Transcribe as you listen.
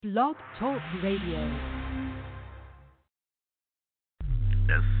Blog Talk Radio.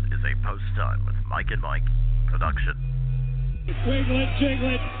 This is a post time with Mike and Mike production. Wiglet,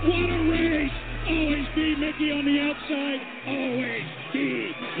 Jiglet, what a race! Always be Mickey on the outside. Always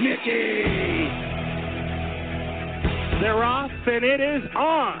be Mickey. They're off, and it is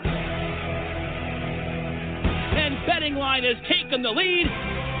on. And Betting Line has taken the lead.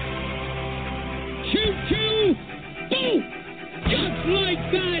 Choo-choo! Boom! Just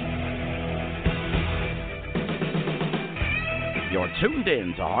like that! You're tuned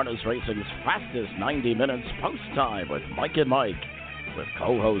in to Harness Racing's fastest 90 minutes post time with Mike and Mike, with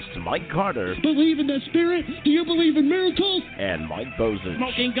co-hosts Mike Carter. Believe in the spirit? Do you believe in miracles? And Mike Bozich.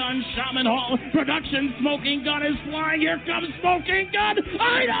 Smoking Gun, Shaman Hall, production, Smoking Gun is flying. Here comes Smoking Gun.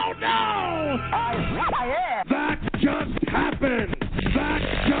 I don't know. That just happened. That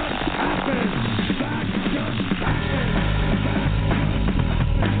just happened. That just happened.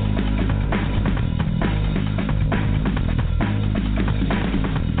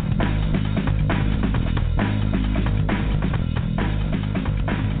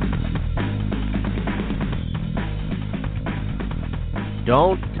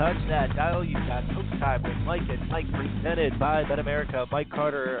 Don't touch that dial. You've got Post Time with Mike and Mike, presented by BetAmerica. Mike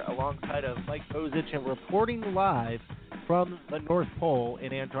Carter alongside of Mike Bozich, and reporting live from the North Pole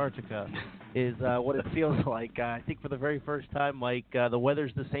in Antarctica is what it feels like. I think for the very first time, Mike, the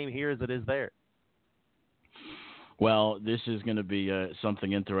weather's the same here as it is there. Well, this is going to be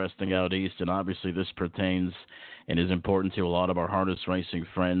something interesting out east, and obviously this pertains and is important to a lot of our harness racing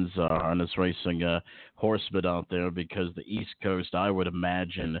friends, harness racing horsemen out there, because the East Coast, I would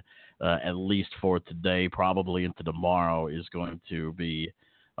imagine, at least for today, probably into tomorrow, is going to be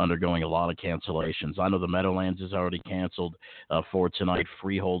undergoing a lot of cancellations. I know the Meadowlands is already canceled for tonight.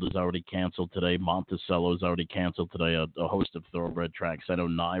 Freehold is already canceled today. Monticello is already canceled today. A host of thoroughbred tracks. I know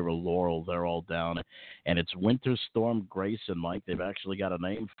Naira, Laurel, they're all down. And it's Winter Storm Grayson, Mike. They've actually got a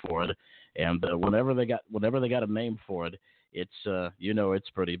name for it. And whenever they got a name for it, it's it's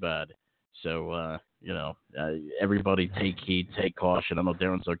pretty bad. So everybody take heed, take caution. I know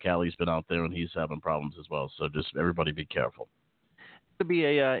Darren Zocali's been out there and he's having problems as well. So just everybody be careful. To be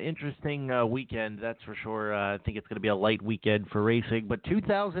a interesting weekend, that's for sure. I think it's going to be a light weekend for racing. But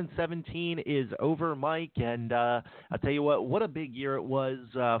 2017 is over, Mike, and I'll tell you what a big year it was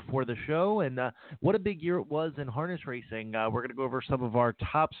for the show, and what a big year it was in harness racing. We're going to go over some of our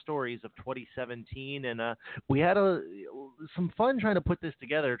top stories of 2017, and we had some fun trying to put this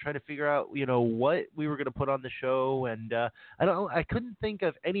together, trying to figure out what we were going to put on the show, and I couldn't think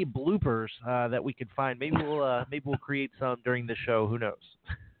of any bloopers that we could find. Maybe we'll create some during the show. Who knows?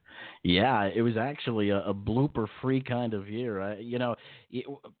 Yeah, it was actually a blooper-free kind of year. I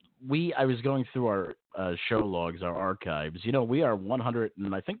was going through our show logs, our archives. We are 100,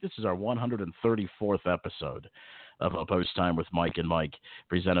 and I think this is our 134th episode of A Post Time with Mike and Mike,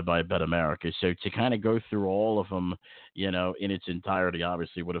 presented by BetAmerica. So to kind of go through all of them, in its entirety,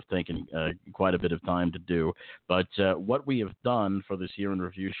 obviously would have taken quite a bit of time to do. But what we have done for this year in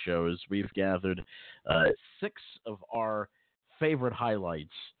review show is we've gathered 6 of our favorite highlights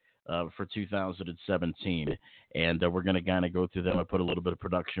for 2017, and we're going to kind of go through them and put a little bit of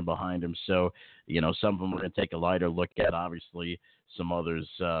production behind them. So, some of them we're going to take a lighter look at. Obviously, some others,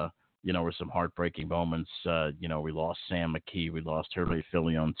 were some heartbreaking moments. We lost Sam McKee, we lost Hervé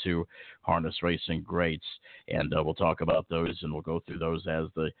Filion, 2 harness racing greats, and we'll talk about those, and we'll go through those as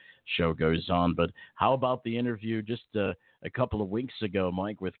the show goes on. But how about the interview just a couple of weeks ago,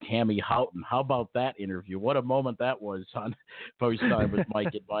 Mike, with Cammie Houghton? How about that interview? What a moment that was on Post Time with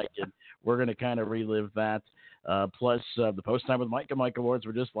Mike and Mike, and we're going to kind of relive that. Plus, the Post Time with Mike and Mike Awards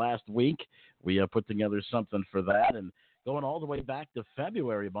were just last week. We put together something for that, and going all the way back to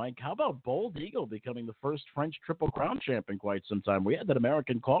February, Mike, how about Bold Eagle becoming the first French Triple Crown champ in quite some time? We had that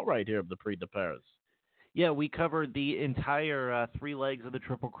American call right here of the Prix de Paris. Yeah, we covered the entire 3 legs of the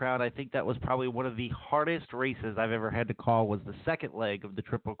Triple Crown. I think that was probably one of the hardest races I've ever had to call, was the second leg of the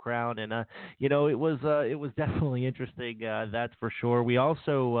Triple Crown. And, it was definitely interesting, that's for sure. We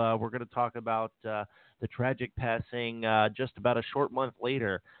also we're going to talk about the tragic passing just about a short month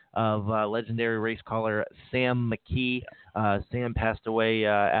later of legendary race caller Sam McKee. Sam passed away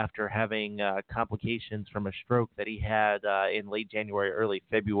after having complications from a stroke that he had in late January, early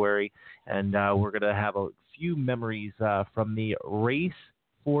February. And we're going to have a few memories from the race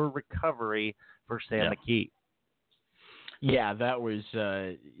for recovery for Sam McKee. Yeah, that was,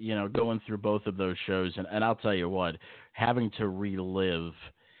 going through both of those shows. And I'll tell you what, having to relive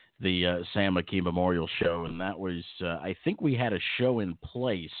the Sam McKee Memorial Show, and that was, I think we had a show in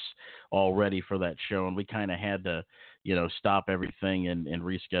place already for that show, and we kind of had to, stop everything and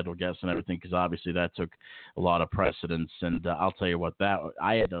reschedule guests and everything, because obviously that took a lot of precedence. And I'll tell you what, that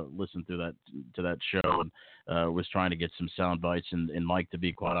I had to listen to that show and was trying to get some sound bites. And Mike, to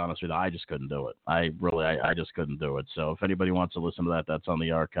be quite honest with you, I just couldn't do it. I just couldn't do it. So if anybody wants to listen to that, that's on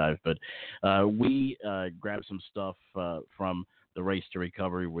the archive. But we grabbed some stuff from the Race to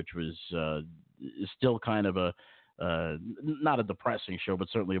Recovery, which was still kind of a not a depressing show, but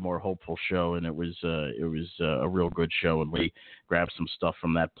certainly a more hopeful show, and it was a real good show, and we grabbed some stuff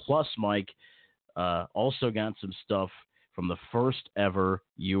from that. Plus, Mike also got some stuff from the first ever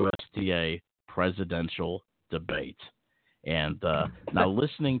USTA presidential debate, and now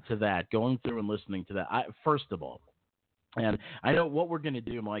listening to that, going through and listening to that, first of all. And I know what we're going to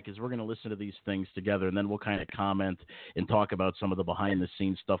do, Mike, is we're going to listen to these things together, and then we'll kind of comment and talk about some of the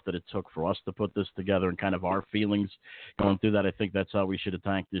behind-the-scenes stuff that it took for us to put this together and kind of our feelings going through that. I think that's how we should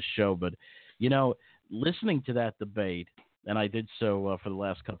attack this show. But, listening to that debate, and I did so for the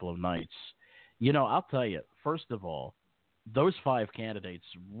last couple of nights, I'll tell you, first of all, those 5 candidates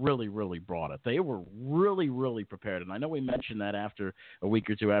really, really brought it. They were really, really prepared. And I know we mentioned that after a week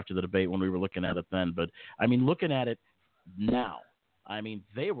or two after the debate when we were looking at it then. But, looking at it now,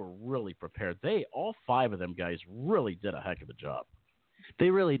 they were really prepared. All 5 of them guys really did a heck of a job. They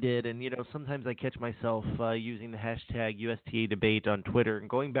really did, and sometimes I catch myself using the hashtag USTA debate on Twitter and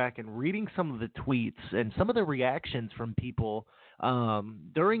going back and reading some of the tweets and some of the reactions from people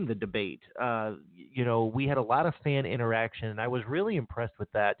during the debate. We had a lot of fan interaction, and I was really impressed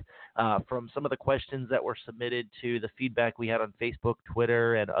with that from some of the questions that were submitted to the feedback we had on Facebook,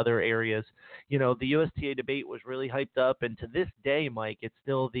 Twitter, and other areas. The USTA debate was really hyped up, and to this day, Mike, it's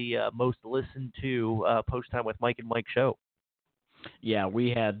still the most listened to Post Time with Mike and Mike show. Yeah,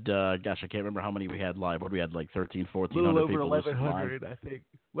 we had, I can't remember how many we had live. What did we had, like 1,300, 1,400 people? A little over 1,100, I think.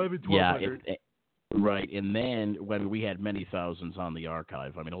 1,100. Yeah, right. And then when we had many thousands on the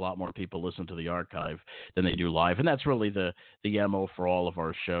archive. A lot more people listen to the archive than they do live. And that's really the MO for all of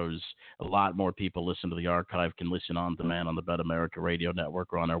our shows. A lot more people listen to the archive, can listen on demand on the Bet America Radio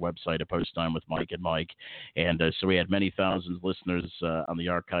Network or on our website at Post Time with Mike and Mike. And so we had many thousands listeners on the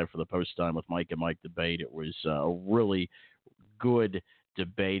archive for the Post Time with Mike and Mike debate. It was a really good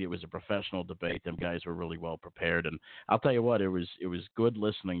debate. It was a professional debate. Them guys were really well prepared, and I'll tell you what, it was good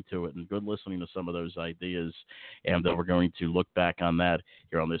listening to it and good listening to some of those ideas, and we're going to look back on that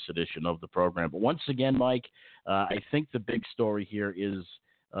here on this edition of the program. But once again, Mike, I think the big story here is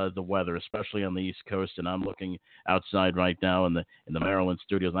the weather, especially on the East Coast, and I'm looking outside right now in the Maryland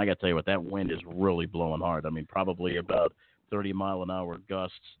studios, and I got to tell you what, that wind is really blowing hard. Probably about 30-mile-an-hour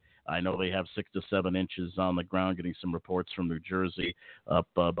gusts. I know they have 6 to 7 inches on the ground, getting some reports from New Jersey up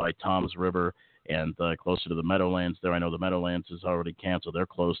by Toms River and closer to the Meadowlands there. I know the Meadowlands is already canceled. They're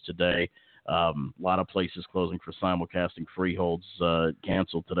closed today. A lot of places closing for simulcasting. Freeholds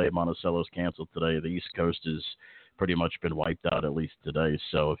canceled today. Monticello's canceled today. The East Coast has pretty much been wiped out, at least today.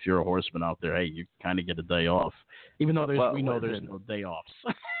 So if you're a horseman out there, hey, you kind of get a day off, even though we know there's no day offs.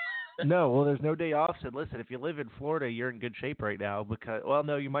 No, well, there's no day offs. And listen, if you live in Florida, you're in good shape right now because, well,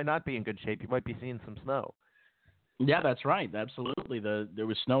 no, you might not be in good shape. You might be seeing some snow. Yeah, that's right. Absolutely. There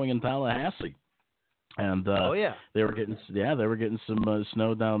was snowing in Tallahassee. And they were getting some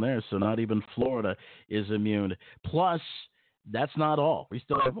snow down there. So not even Florida is immune. Plus, that's not all. We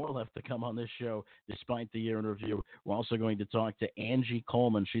still have more left to come on this show, despite the year in review. We're also going to talk to Angie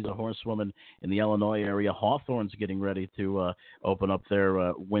Coleman. She's a horsewoman in the Illinois area. Hawthorne's getting ready to open up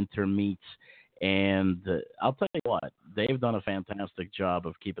their winter meets. And I'll tell you what, they've done a fantastic job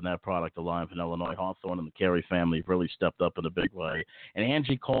of keeping that product alive in Illinois. Hawthorne and the Carey family have really stepped up in a big way. And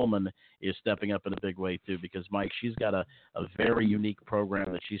Angie Coleman is stepping up in a big way, too, because, Mike, she's got a very unique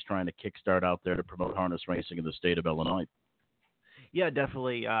program that she's trying to kickstart out there to promote harness racing in the state of Illinois. Yeah,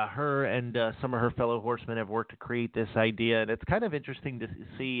 definitely. Her and some of her fellow horsemen have worked to create this idea, and it's kind of interesting to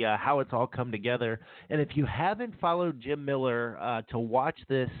see how it's all come together. And if you haven't followed Jim Miller to watch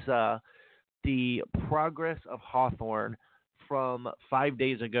this, the progress of Hawthorne from 5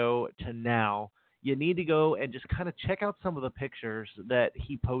 days ago to now, you need to go and just kind of check out some of the pictures that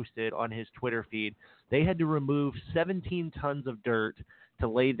he posted on his Twitter feed. They had to remove 17 tons of dirt to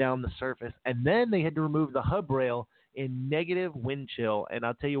lay down the surface, and then they had to remove the hub rail in negative wind chill. And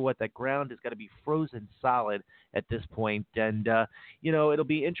I'll tell you what, that ground has got to be frozen solid at this point. And, it'll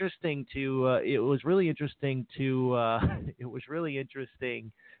be interesting it was really interesting to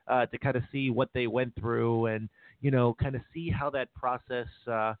kind of see what they went through and, kind of see how that process,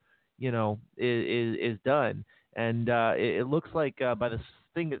 is done. And it looks like by the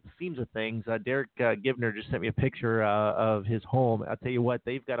seems of things, Derek Givner just sent me a picture of his home. I'll tell you what,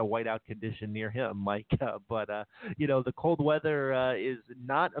 they've got a whiteout condition near him, Mike. But the cold weather is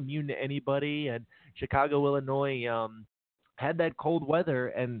not immune to anybody, and Chicago, Illinois had that cold weather,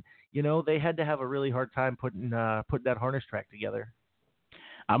 and they had to have a really hard time putting that harness track together.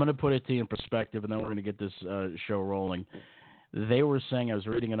 I'm going to put it to you in perspective, and then we're going to get this show rolling. They were saying, I was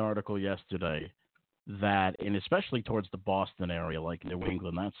reading an article yesterday, that, and especially towards the Boston area, like New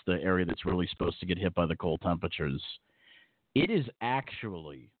England, that's the area that's really supposed to get hit by the cold temperatures. It is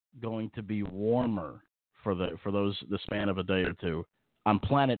actually going to be warmer for the span of a day or two on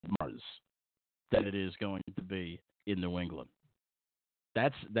planet Mars than it is going to be in New England.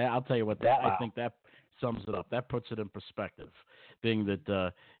 That's that. I'll tell you what. That wow. I think that sums it up. That puts it in perspective. Being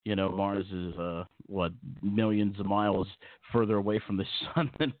that Mars is millions of miles further away from the sun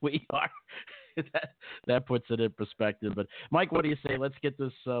than we are. that puts it in perspective. But Mike, what do you say? Let's get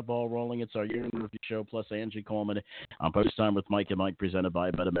this ball rolling. It's our year in review show plus Angie Coleman on Post Time with Mike and Mike, presented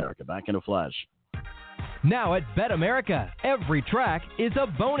by Bet America. Back in a flash. Now at Bet America, every track is a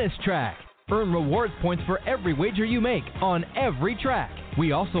bonus track. Earn rewards points for every wager you make on every track.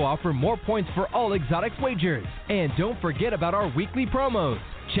 We also offer more points for all exotics wagers. And don't forget about our weekly promos.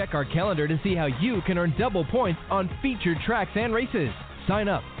 Check our calendar to see how you can earn double points on featured tracks and races. Sign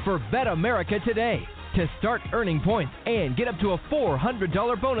up for Bet America today to start earning points and get up to a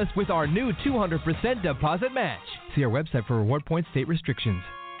 $400 bonus with our new 200% deposit match. See our website for reward points, state restrictions.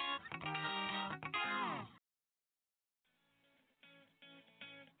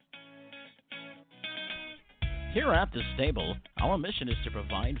 Here at the stable, our mission is to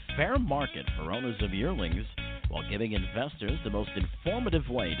provide fair market for owners of yearlings while giving investors the most informative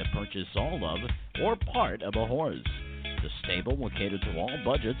way to purchase all of or part of a horse. The stable will cater to all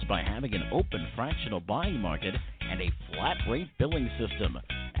budgets by having an open fractional buying market and a flat rate billing system.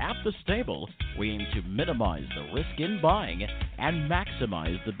 At the stable, we aim to minimize the risk in buying and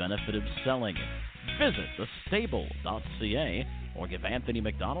maximize the benefit of selling. Visit thestable.ca or give Anthony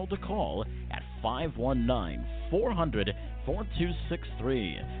McDonald a call at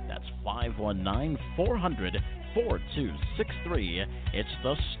 519-400-4263. That's 519-400-4263. It's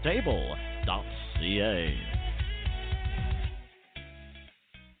thestable.ca.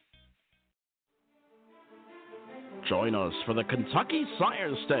 Join us for the Kentucky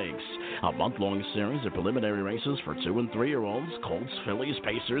Sire Stakes, a month-long series of preliminary races for 2- and 3-year-olds, Colts, Fillies,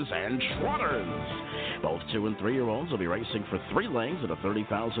 Pacers, and Trotters. Both 2- and 3-year-olds will be racing for 3 legs at a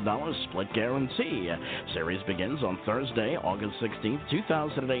 $30,000 split guarantee. Series begins on Thursday, August 16,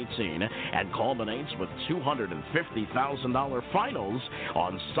 2018, and culminates with $250,000 finals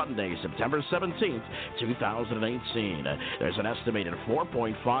on Sunday, September 17, 2018. There's an estimated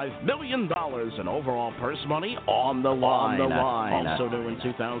 $4.5 million in overall purse money on the line. Also new in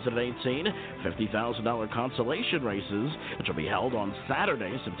 2018, $50,000 consolation races, which will be held on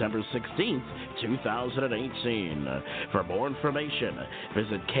Saturday, September 16th, 2018. For more information,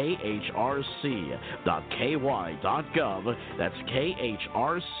 visit khrc.ky.gov. That's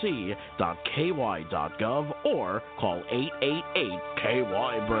khrc.ky.gov or call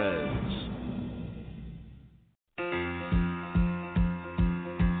 888-KY-BREDS.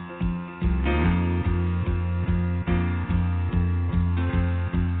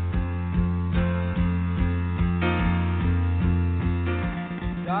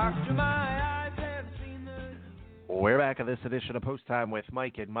 We're back at this edition of Post Time with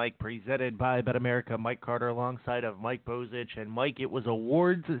Mike and Mike, presented by Bet America. Mike Carter alongside of Mike Bozich. And Mike, it was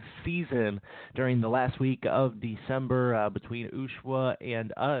awards season during the last week of December between USHWA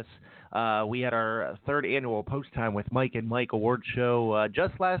and us. We had our 3rd annual Post Time with Mike and Mike award show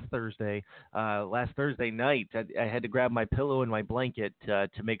just last Thursday night. I had to grab my pillow and my blanket to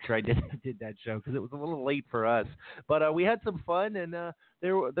make sure I did that show because it was a little late for us. But we had some fun, and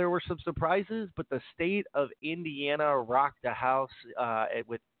there were some surprises, but the state of Indiana rocked the house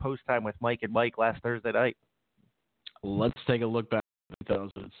with Post Time with Mike and Mike last Thursday night. Let's take a look back at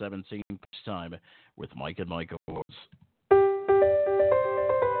 2017 Post Time with Mike and Mike Awards.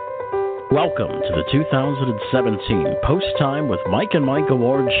 Welcome to the 2017 Post Time with Mike and Mike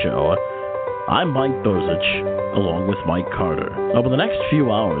Awards Show. I'm Mike Bozich, along with Mike Carter. Over the next few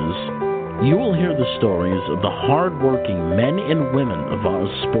hours, you will hear the stories of the hard-working men and women of our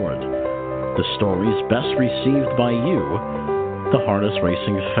sport. The stories best received by you, the harness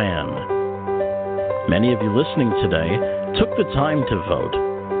racing fan. Many of you listening today took the time to vote,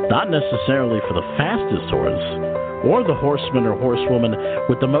 not necessarily for the fastest horse, or the horseman or horsewoman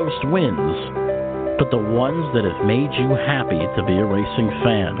with the most wins, but the ones that have made you happy to be a racing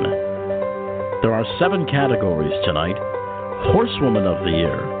fan. There are 7 categories tonight: Horsewoman of the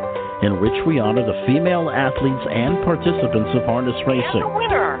Year, in which we honor the female athletes and participants of harness And the racing.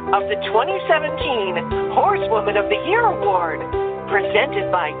 winner of the 2017 Horsewoman of the Year Award,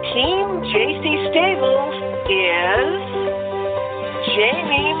 presented by Team JC Stables, is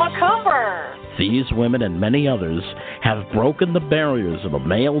Jamie McCumber. These women and many others have broken the barriers of a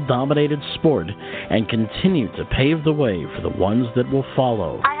male-dominated sport and continue to pave the way for the ones that will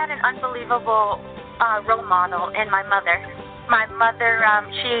follow. I had an unbelievable role model in my mother. My mother,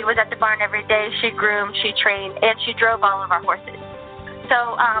 she was at the barn every day. She groomed, she trained, and she drove all of our horses. So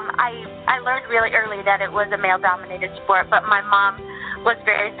I learned really early that it was a male-dominated sport, but my mom was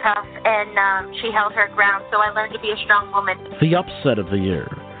very tough, and she held her ground, so I learned to be a strong woman. The Upset of the Year,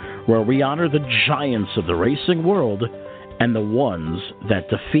 where we honor the giants of the racing world and the ones that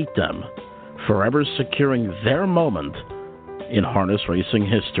defeat them, forever securing their moment in harness racing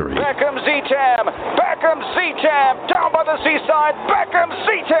history. Beckham Z-Tam, down by the seaside, Beckham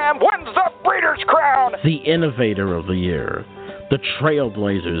Z-Tam wins the Breeders' Crown. The Innovator of the Year, the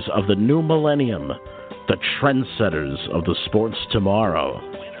Trailblazers of the new millennium, the trendsetters of the sport's tomorrow.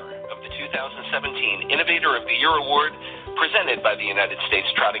 Winner of the 2017 Innovator of the Year Award, presented by the United States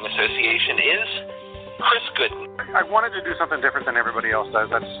Trotting Association, is Chris Gooden. I wanted to do something different than everybody else does.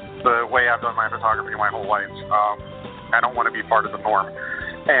 That's the way I've done my photography my whole life. I don't want to be part of the norm.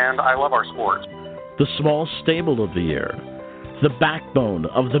 And I love our sport. The Small Stable of the Year, the backbone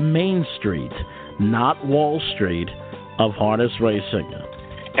of the Main Street, not Wall Street, of harness racing.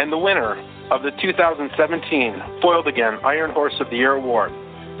 And the winner of the 2017 Foiled Again Iron Horse of the Year Award,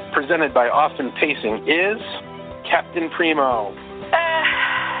 presented by Austin Pacing, is Captain Primo.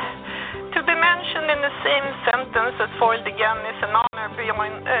 To be mentioned in the same sentence as Foiled Again is an honor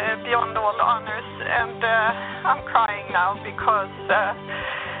beyond all honors, and I'm crying now because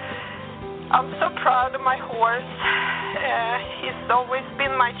I'm so proud of my horse. He's always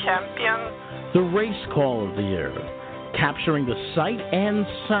been my champion. The Race Call of the Year, capturing the sight and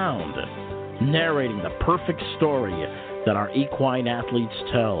sound, narrating the perfect story that our equine athletes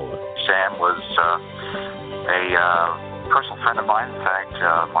tell. Sam was a personal friend of mine, in fact,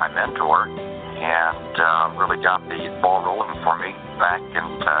 my mentor, and really got the ball rolling for me back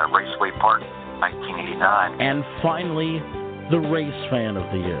in Raceway Park, 1989. And finally, the Race Fan of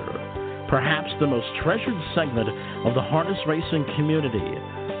the Year, perhaps the most treasured segment of the harness racing community,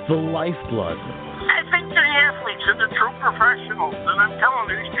 the lifeblood. I think the athletes are the true professionals, and I'm telling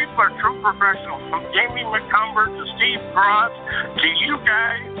you, these people are true professionals. From Jamie McCumber to Steve Gross to you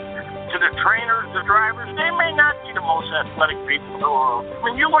guys, to the trainers, the drivers, they may not be the most athletic people in the world.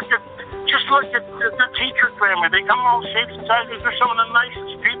 When you look at the teacher family, they come all shapes and sizes. They're some of the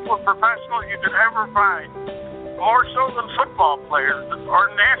nicest people and professionals you could ever find. More so than football players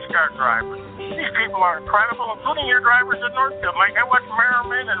or NASCAR drivers. These people are incredible, including your drivers at Northfield. Mike, I watch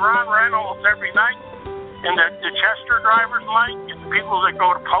Merriman and Ron Wren almost every night. And the Chester drivers, Mike, and the people that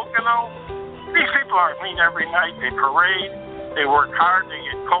go to Pocono. These people aren't clean every night. They parade. They work hard, they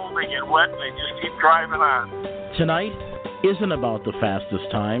get cold, they get wet, and they just keep driving on. Tonight isn't about the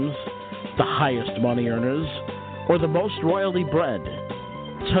fastest times, the highest money earners, or the most royally bred.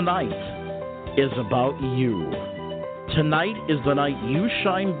 Tonight is about you. Tonight is the night you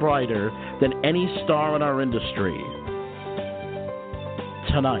shine brighter than any star in our industry.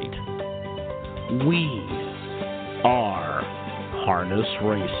 Tonight, we are harness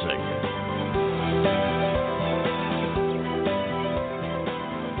racing.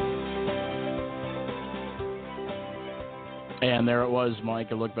 And there it was,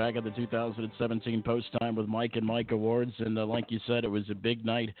 Mike. A look back at the 2017 Post Time with Mike and Mike Awards. And like you said, it was a big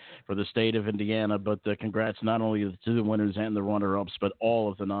night for the state of Indiana. But congrats not only to the winners and the runner-ups, but all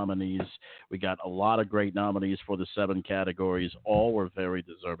of the nominees. We got a lot of great nominees for the 7 categories. All were very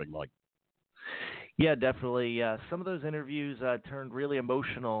deserving, Mike. Yeah, definitely. Some of those interviews turned really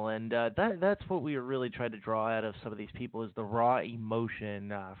emotional, and that's what we were really trying to draw out of some of these people is the raw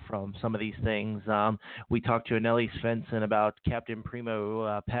emotion from some of these things. We talked to Anneli Svensson about Captain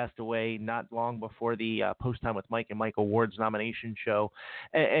Primo, who passed away not long before the Post Time with Mike and Mike Awards nomination show,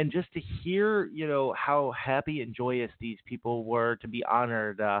 and just to hear, how happy and joyous these people were to be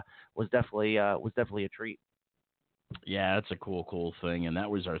honored was definitely a treat. Yeah, it's a cool thing, and that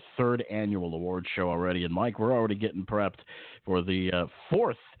was our 3rd annual award show already. And Mike, we're already getting prepped for the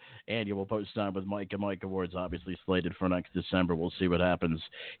 4th annual Post Time with Mike and Mike Awards, obviously slated for next December. We'll see what happens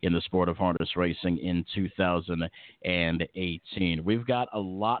in the sport of harness racing in 2018. We've got a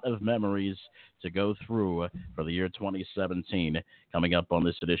lot of memories to go through for the year 2017 coming up on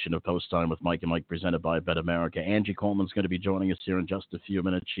this edition of Post Time with Mike and Mike presented by Bet America. Angie Coleman's going to be joining us here in just a few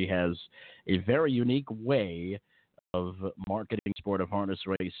minutes. She has a very unique way of marketing sport of harness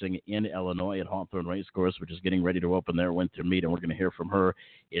racing in Illinois at Hawthorne Racecourse, which is getting ready to open their winter meet, and we're going to hear from her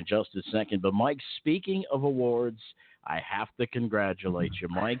in just a second. But, Mike, speaking of awards, I have to congratulate you.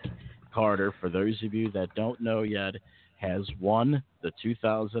 Mike Carter, for those of you that don't know yet, has won the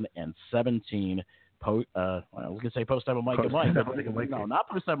 2017 I was going to say Post Time with Mike and Mike. No, not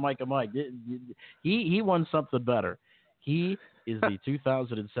Post Time Mike and Mike. He won something better. He is the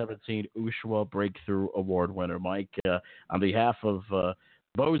 2017 USHWA Breakthrough Award winner. Mike, on behalf of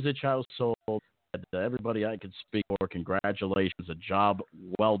Bozich household, everybody I could speak for, congratulations. A job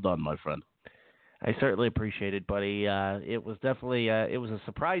well done, my friend. I certainly appreciate it, buddy. It was definitely it was a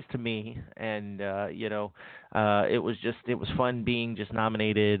surprise to me, and it was fun being just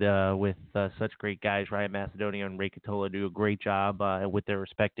nominated with such great guys. Ryan Macedonia and Ray Catola do a great job with their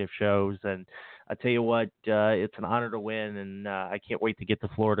respective shows, and I tell you what, it's an honor to win, and I can't wait to get to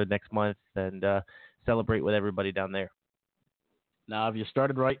Florida next month and celebrate with everybody down there. Now, have you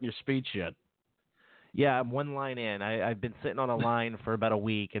started writing your speech yet? Yeah, I'm one line in. I've been sitting on a line for about a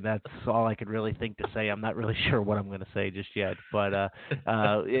week, and that's all I could really think to say. I'm not really sure what I'm going to say just yet, but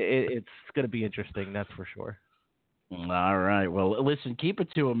it's going to be interesting, that's for sure. All right. Well, listen, keep it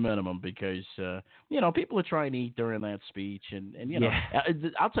to a minimum because, people are trying to eat during that speech. And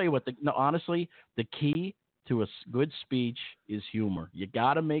I'll tell you what, honestly, the key to a good speech is humor. You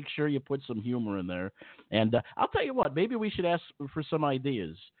got to make sure you put some humor in there. And I'll tell you what, maybe we should ask for some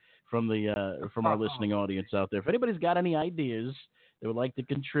ideas from our listening audience out there. If anybody's got any ideas they would like to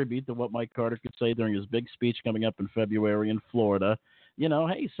contribute to what Mike Carter could say during his big speech coming up in February in Florida,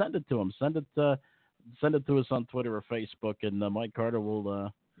 hey, send it to him. Send it to us on Twitter or Facebook, and Mike Carter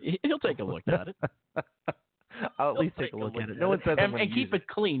will he'll take a look at it. I'll at least take a look at it. No one says and keep it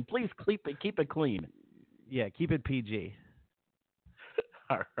clean. Please keep it clean. Yeah, keep it PG.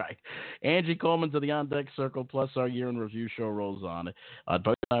 All right. Angie Coleman to the On Deck Circle, plus our year in review show rolls on.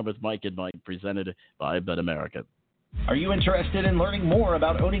 Post Time with Mike and Mike, presented by Bet America. Are you interested in learning more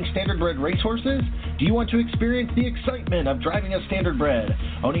about owning standardbred racehorses? Do you want to experience the excitement of driving a standardbred?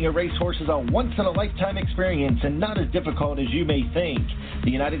 Owning a racehorse is a once-in-a-lifetime experience and not as difficult as you may think.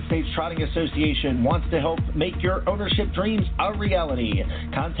 The United States Trotting Association wants to help make your ownership dreams a reality.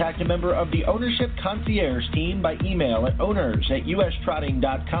 Contact a member of the Ownership Concierge team by email at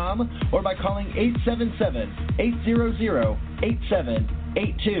owners@ustrotting.com or by calling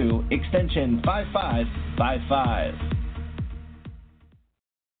 877-800-8782, extension 5555.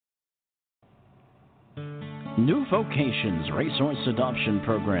 New Vocations Racehorse Adoption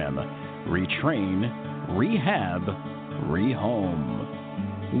Program. Retrain, rehab, rehome.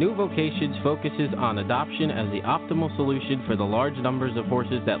 New Vocations focuses on adoption as the optimal solution for the large numbers of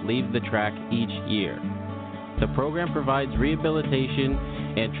horses that leave the track each year. The program provides rehabilitation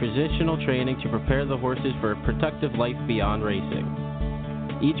and transitional training to prepare the horses for a productive life beyond racing.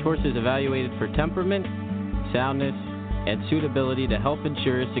 Each horse is evaluated for temperament, soundness, and suitability to help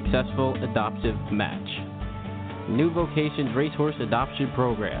ensure a successful adoptive match. New Vocations Racehorse Adoption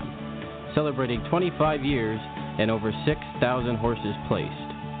Program, celebrating 25 years and over 6,000 horses placed.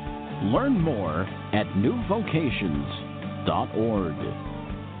 Learn more at newvocations.org.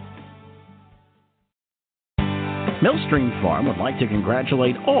 Millstream Farm would like to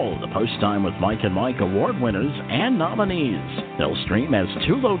congratulate all the Post Time with Mike and Mike award winners and nominees. Millstream has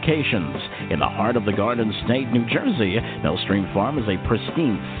 2 locations. In the heart of the Garden State, New Jersey, Millstream Farm is a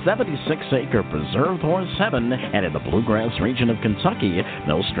pristine 76-acre preserved horse heaven, and in the bluegrass region of Kentucky,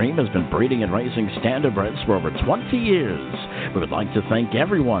 Millstream has been breeding and raising standardbreds for over 20 years. We would like to thank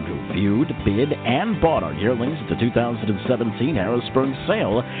everyone who viewed, bid, and bought our yearlings at the 2017 Harrisburg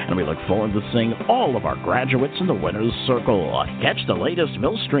sale, and we look forward to seeing all of our graduates in the Winner's Circle. Catch the latest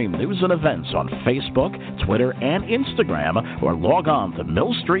Millstream news and events on Facebook, Twitter, and Instagram, or log on to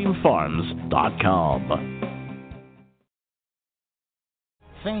millstreamfarms.com.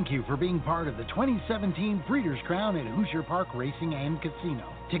 Thank you for being part of the 2017 Breeders' Crown at Hoosier Park Racing and Casino.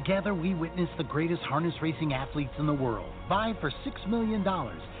 Together, we witness the greatest harness racing athletes in the world vie for $6 million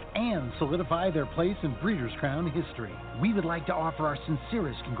and solidify their place in Breeders' Crown history. We would like to offer our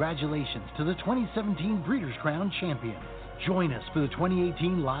sincerest congratulations to the 2017 Breeders' Crown champions. Join us for the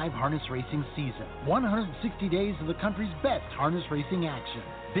 2018 live harness racing season. 160 days of the country's best harness racing action.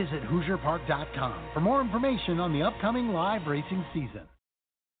 Visit HoosierPark.com for more information on the upcoming live racing season.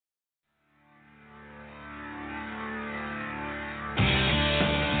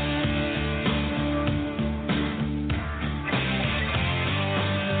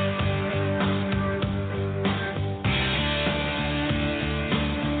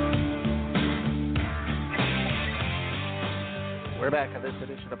 We're back on this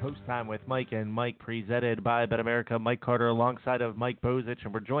edition of Post Time with Mike and Mike, presented by Bet America. Mike Carter alongside of Mike Bozich,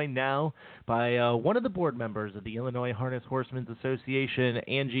 and we're joined now by one of the board members of the Illinois Harness Horsemen's Association,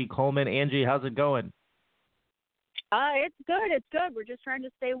 Angie Coleman. Angie, how's it going? It's good. It's good. We're just trying to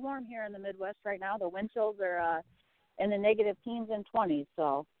stay warm here in the Midwest right now. The wind chills are in the negative teens and 20s.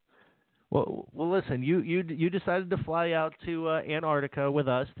 So. Well, listen. You decided to fly out to Antarctica with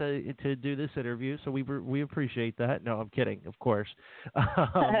us to do this interview, so we appreciate that. No, I'm kidding, of course,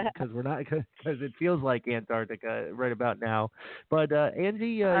 because it feels like Antarctica right about now. But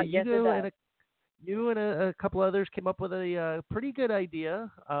Angie, you and a couple others came up with a pretty good idea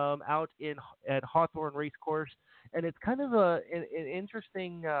out at Hawthorne Race Course. And it's kind of an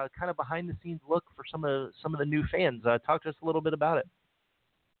interesting kind of behind-the-scenes look for some of the new fans. Talk to us a little bit about it.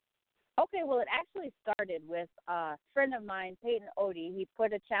 Okay, well, it actually started with a friend of mine, Peyton Odie. He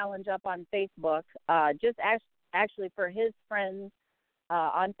put a challenge up on Facebook, actually for his friends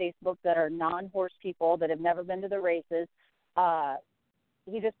on Facebook that are non-horse people that have never been to the races.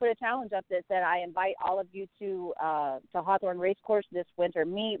 He just put a challenge up that said, I invite all of you to Hawthorne Race Course this winter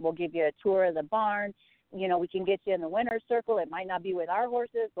meet. We'll give you a tour of the barn. You know, we can get you in the winner's circle. It might not be with our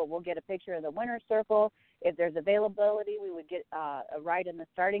horses, but we'll get a picture of the winner's circle. If there's availability, we would get a ride in the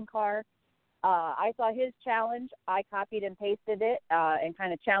starting car. I saw his challenge. I copied and pasted it and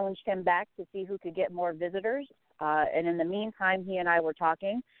kind of challenged him back to see who could get more visitors. And in the meantime, he and I were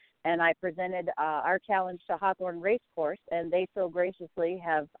talking, and I presented our challenge to Hawthorne Race Course, and they so graciously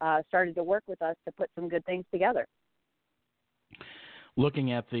have started to work with us to put some good things together.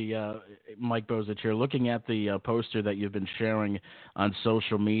 Looking at the Mike Bozich here, looking at the poster that you've been sharing on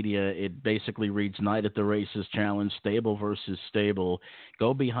social media, it basically reads "Night at the Races Challenge: Stable versus Stable."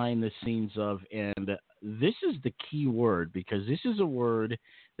 Go behind the scenes of, and this is the key word because this is a word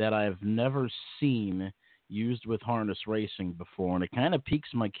that I've never seen used with harness racing before, and it kind of piques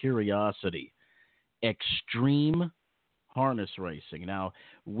my curiosity. Extreme harness racing. Now,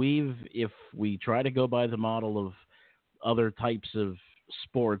 if we try to go by the model of other types of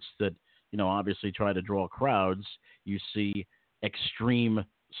sports that, you know, obviously try to draw crowds, you see extreme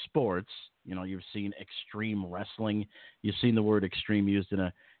sports. You know, you've seen extreme wrestling. You've seen the word extreme used in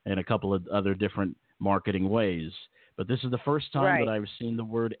a couple of other different marketing ways. But this is the first time that I've seen the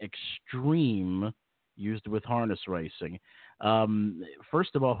word extreme used with harness racing.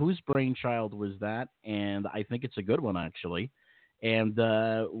 First of all, whose brainchild was that? And I think it's a good one, actually. And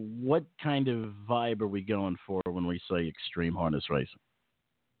what kind of vibe are we going for when we say extreme harness racing?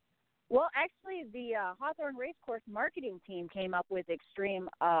 Well, actually, the Hawthorne Race Course marketing team came up with extreme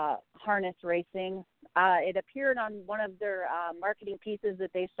harness racing. It appeared on one of their marketing pieces that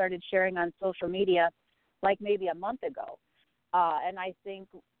they started sharing on social media like maybe a month ago. And I think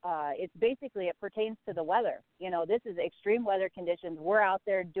it's basically, it pertains to the weather. You know, this is extreme weather conditions. We're out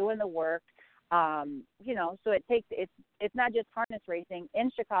there doing the work. You know, so it's not just harness racing in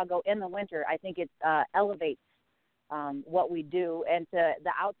Chicago in the winter. I think it elevates what we do, and to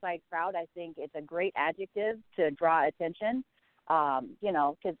the outside crowd, I think it's a great adjective to draw attention. You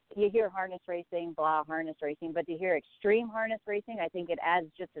know, because you hear harness racing, blah, harness racing, but to hear extreme harness racing, I think it adds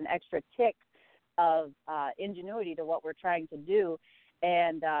just an extra tick of ingenuity to what we're trying to do,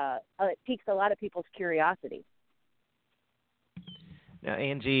 and it piques a lot of people's curiosity. Now,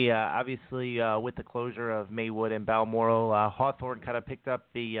 Angie, obviously, with the closure of Maywood and Balmoral, Hawthorne kind of picked up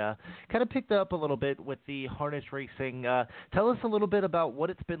a little bit with the harness racing. Tell us a little bit about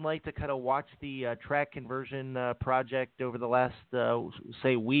what it's been like to kind of watch the track conversion project over the last,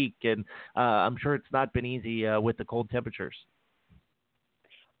 say, week. And I'm sure it's not been easy with the cold temperatures.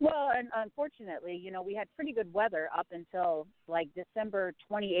 Well, and unfortunately, you know, we had pretty good weather up until like December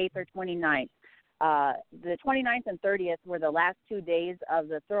 28th or 29th. The 29th and 30th were the last 2 days of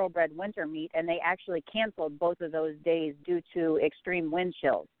the Thoroughbred Winter Meet, and they actually canceled both of those days due to extreme wind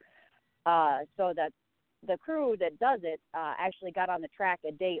chills. So that the crew that does it actually got on the track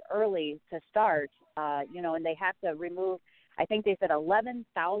a day early to start, you know, and they have to remove, I think they said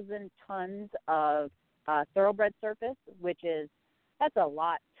 11,000 tons of thoroughbred surface, that's a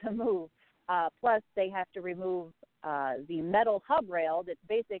lot to move. Plus, they have to remove the metal hub rail that's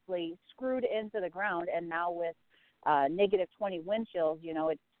basically screwed into the ground, and now with negative 20 wind chills, you know,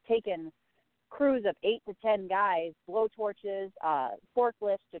 it's taken crews of 8 to 10 guys, blow torches,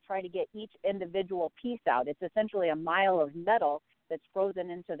 forklifts to try to get each individual piece out. It's essentially a mile of metal that's frozen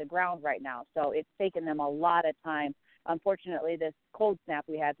into the ground right now, so it's taken them a lot of time. Unfortunately, this cold snap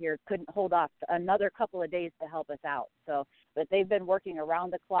we have here couldn't hold off another couple of days to help us out. So, but they've been working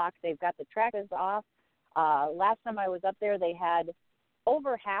around the clock. They've got the trackers off. Last time I was up there, they had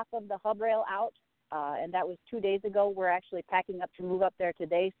over half of the hub rail out. and that was 2 days ago. We're actually packing up to move up there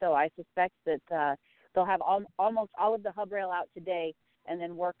today, so I suspect that they'll have almost all of the hub rail out today, and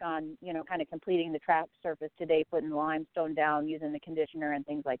then work on, kind of completing the track surface today, putting the limestone down, using the conditioner and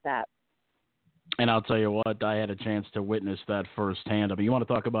things like that. And I'll tell you what, I had a chance to witness that firsthand. I mean, you want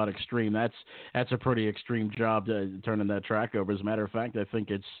to talk about extreme? That's a pretty extreme job turning that track over. As a matter of fact, I think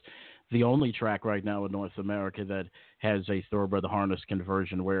it's the only track right now in North America that has a thoroughbred harness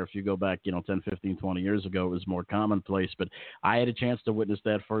conversion, where if you go back, 10, 15, 20 years ago, it was more commonplace. But I had a chance to witness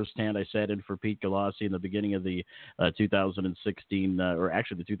that firsthand. I sat in for Pete Galassi in the beginning of the 2016, or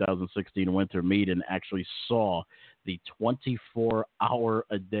actually the 2016 winter meet, and actually saw the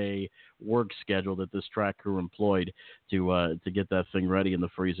 24-hour-a-day work schedule that this track crew employed to get that thing ready in the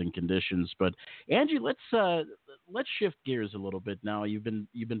freezing conditions. But Angie, let's shift gears a little bit now. You've been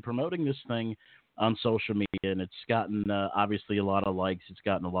promoting this thing on social media, and it's gotten obviously a lot of likes. It's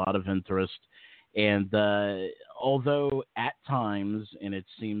gotten a lot of interest. And although at times, and it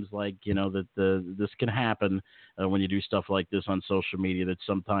seems like, that this can happen when you do stuff like this on social media, that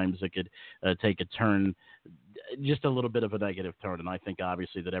sometimes it could take a turn, just a little bit of a negative turn. And I think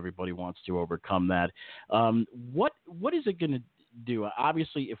obviously that everybody wants to overcome that. What is it going to do?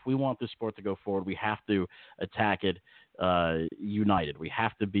 Obviously, if we want this sport to go forward, we have to attack it united. We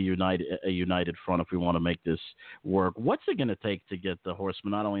have to be a united front if we want to make this work. What's it going to take to get the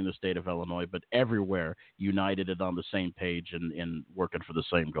horsemen, not only in the state of Illinois, but everywhere, united and on the same page and working for the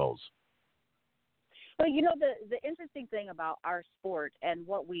same goals? Well, the interesting thing about our sport and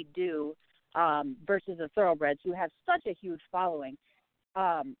what we do versus the thoroughbreds, who have such a huge following,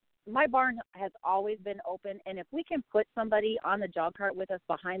 my barn has always been open, and if we can put somebody on the jog cart with us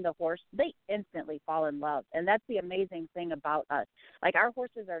behind the horse, they instantly fall in love. And that's the amazing thing about us. Like, our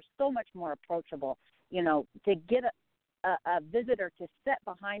horses are so much more approachable. To get a visitor to sit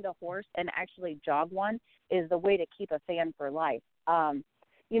behind a horse and actually jog one is the way to keep a fan for life. So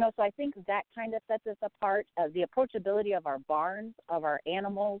I think that kind of sets us apart. The approachability of our barns, of our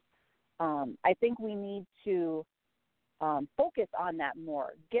animals. I think we need to focus on that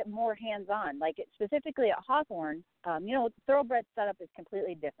more, get more hands-on. Like, specifically at Hawthorne, thoroughbred setup is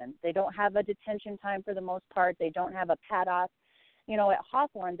completely different. They don't have a detention time for the most part. They don't have a paddock. At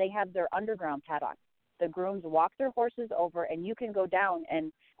Hawthorne, they have their underground paddock. The grooms walk their horses over, and you can go down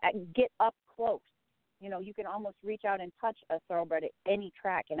and get up close. You can almost reach out and touch a thoroughbred at any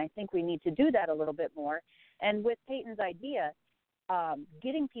track, and I think we need to do that a little bit more. And with Peyton's idea,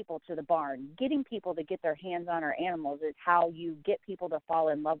 getting people to the barn, getting people to get their hands on our animals is how you get people to fall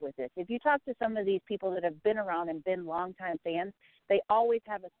in love with this. If you talk to some of these people that have been around and been longtime fans, they always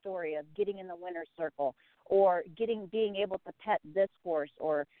have a story of getting in the winner's circle or being able to pet this horse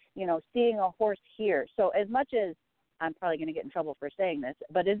or, seeing a horse here. So as much as, I'm probably going to get in trouble for saying this,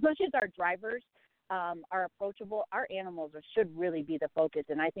 but as much as our drivers are approachable, our animals should really be the focus.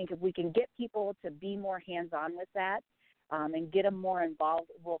 And I think if we can get people to be more hands-on with that, and get them more involved,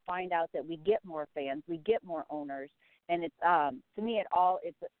 we'll find out that we get more fans, we get more owners, and it's to me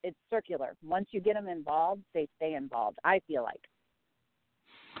it's circular. Once you get them involved, they stay involved, I feel like.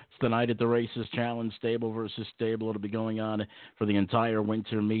 It's tonight at the Races Challenge, stable versus stable. It'll be going on for the entire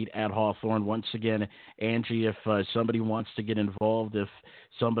winter meet at Hawthorne. Once again, Angie, if somebody wants to get involved, if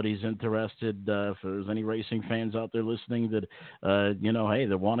somebody's interested, if there's any racing fans out there listening that,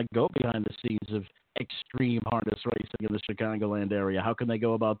 they want to go behind the scenes of extreme harness racing in the Chicagoland area, how can they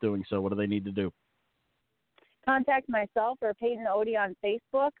go about doing so? What do they need to do? Contact myself or Peyton Odie on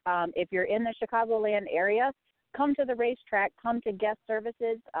Facebook. If you're in the Chicagoland area, come to the racetrack, come to guest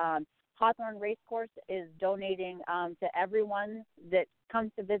services. Hawthorne Racecourse is donating to everyone that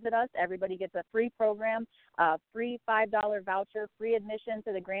comes to visit us. Everybody gets a free program, free $5 voucher, free admission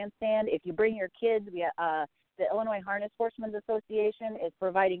to the grandstand. If you bring your kids, the Illinois Harness Horsemen's Association is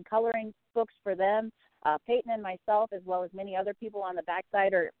providing coloring books for them. Peyton and myself, as well as many other people on the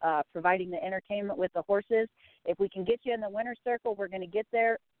backside, are providing the entertainment with the horses. If we can get you in the winner's circle, we're going to get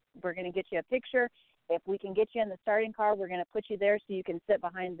there. We're going to get you a picture. If we can get you in the starting car, we're going to put you there so you can sit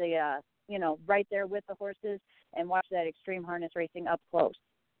behind the, right there with the horses and watch that extreme harness racing up close.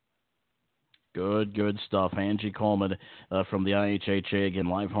 Good stuff. Angie Coleman from the IHHA, again,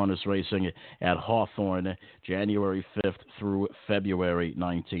 live harness racing at Hawthorne, January 5th through February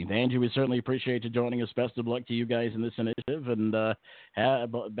 19th. Angie, we certainly appreciate you joining us. Best of luck to you guys in this initiative, and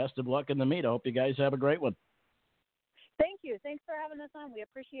best of luck in the meet. I hope you guys have a great one. Thank you. Thanks for having us on. We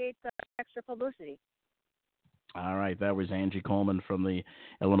appreciate the extra publicity. All right, that was Angie Coleman from the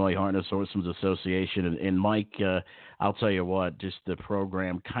Illinois Harness Horsemen's Association. And Mike, I'll tell you what, just the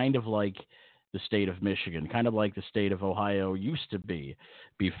program, kind of like the state of Michigan, kind of like the state of Ohio used to be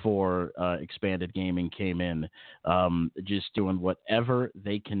before expanded gaming came in, just doing whatever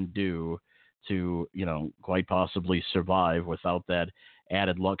they can do to, quite possibly survive without that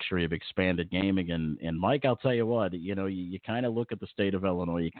added luxury of expanded gaming. And Mike, I'll tell you what, you kind of look at the state of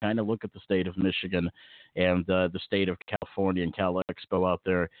Illinois, you kind of look at the state of Michigan and the state of California and Cal Expo out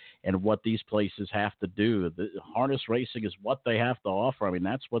there and what these places have to do. The harness racing is what they have to offer. I mean,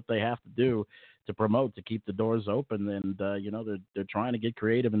 that's what they have to do to promote, to keep the doors open. And, they're trying to get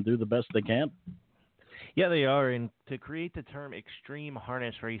creative and do the best they can. Yeah, they are. And to create the term extreme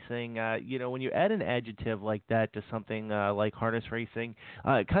harness racing, when you add an adjective like that to something like harness racing,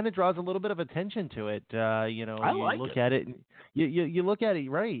 it kind of draws a little bit of attention to it. You look at it, and you look at it,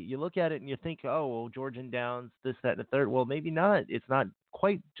 right? You look at it and you think, oh, well, Georgian Downs, this, that, and the third. Well, maybe not. It's not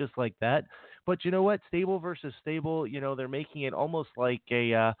quite just like that. But you know what? Stable versus stable, they're making it almost like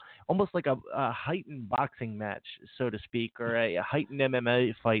a heightened boxing match, so to speak, or a heightened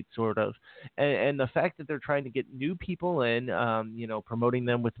MMA fight, sort of. And the fact that they're trying to get new people in, promoting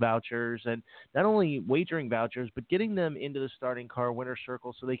them with vouchers, and not only wagering vouchers, but getting them into the starting car winner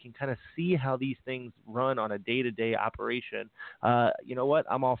circle so they can kind of see how these things run on a day-to-day operation. You know what?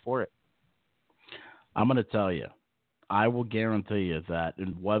 I'm all for it. I'm going to tell you, I will guarantee you that,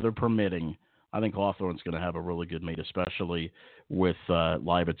 in weather permitting, I think Hawthorne's going to have a really good meet, especially with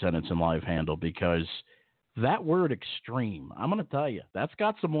live attendance and live handle, because that word extreme, I'm going to tell you, that's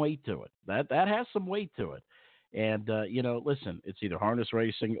got some weight to it. That has some weight to it. And, listen, it's either harness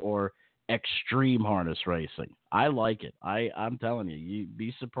racing or extreme harness racing. I like it. I'm telling you, you'd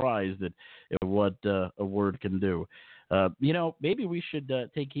be surprised at what a word can do. Maybe we should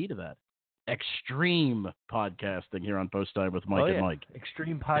take heed of that. Extreme podcasting here on Post Time with Mike and Mike.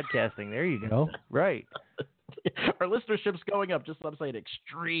 Extreme podcasting. There you go. Right. Our listenership's going up. Just I'm saying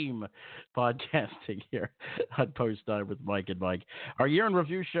extreme podcasting here on Post Time with Mike and Mike. Our year in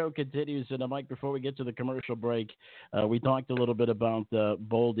review show continues. And Mike, before we get to the commercial break, we talked a little bit about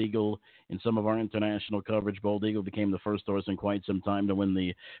Bold Eagle in some of our international coverage. Bold Eagle became the first horse in quite some time to win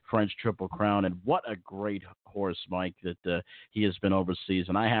the French Triple Crown. And what a great horse, Mike, that he has been overseas.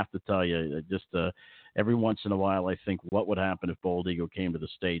 And I have to tell you, just every once in a while, I think, what would happen if Bold Eagle came to the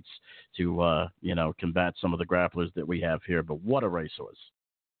States to, combat some of the grapplers that we have here. But what a racehorse.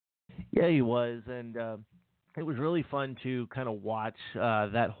 Yeah, he was. And it was really fun to kind of watch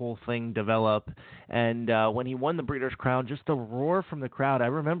that whole thing develop. And when he won the Breeders' Crown, just the roar from the crowd. I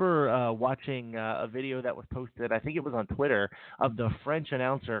remember watching a video that was posted, I think it was on Twitter, of the French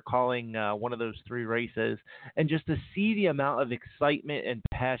announcer calling one of those three races. And just to see the amount of excitement and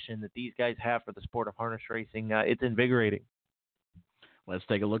passion that these guys have for the sport of harness racing, it's invigorating. Let's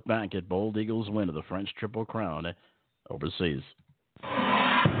take a look back at Bold Eagle's win of the French Triple Crown overseas.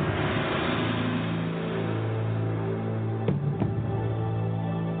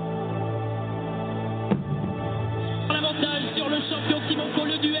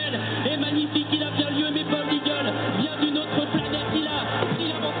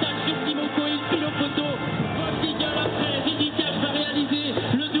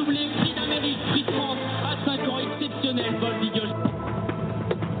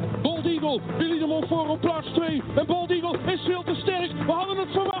 Billy de Montfort op plaats 2. En Bold Eagle is veel te sterk. We hadden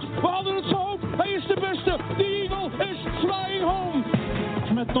het verwacht. We hadden het gehoopt. Hij is de beste. The Eagle is flying home.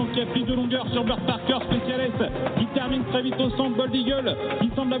 Maintenant qui a pris de longueur sur Bird Parker, Speciales, qui termine très vite au centre. Bold Eagle,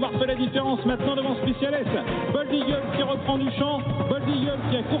 qui semble avoir fait la différence maintenant devant Speciales. Bold Eagle qui reprend du champ. Bold Eagle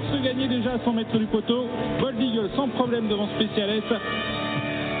qui a course gagnée déjà à 100 mètres du poteau. Bold Eagle sans problème devant Speciales.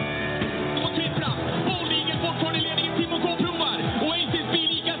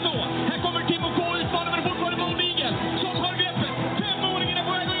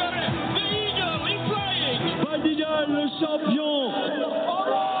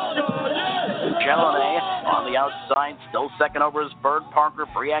 Jelinet on the outside, still second over is Bird Parker.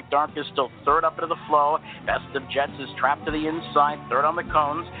 Briac Dark is still third up into the flow. Best of Jets is trapped to the inside, third on the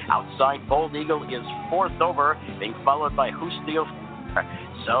cones. Outside, Bold Eagle is fourth over, being followed by Justio.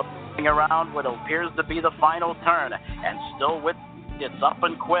 So, around what appears to be the final turn, and still with it's up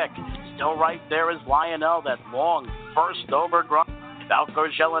and quick. Still right there is Lionel, that long first over grind. Valco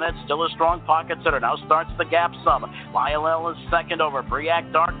Jelinet, still a strong pocket sitter, now starts the gap some. Lionel is second over. Briac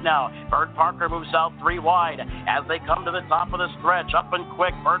Dark now. Bird Parker moves out three wide as they come to the top of the stretch. Up and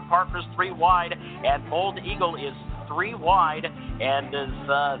quick. Bird Parker's three wide, and Bold Eagle is three wide and is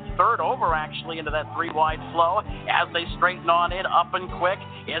third over actually into that three wide flow as they straighten on in. Up and quick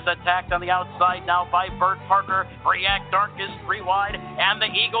is attacked on the outside now by Bird Parker. Briac Dark is three wide and the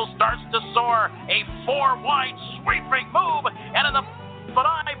Eagle starts to soar. A four wide sweeping move, and in the but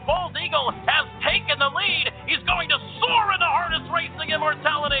Bold Eagle has taken the lead. He's going to soar into harness racing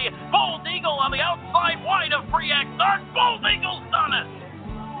immortality. Bold Eagle on the outside wide of Briac Dark. Bold Eagle's done it.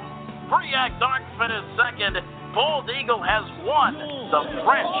 Briac Dark finished second. Bold Eagle has won the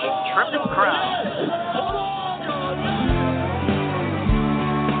French Triple Crown.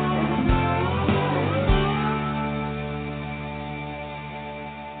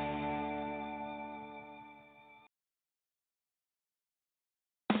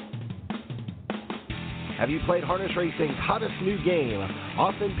 Have you played Harness Racing's hottest new game?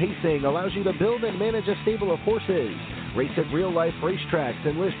 Often Pacing allows you to build and manage a stable of horses, race at real-life racetracks,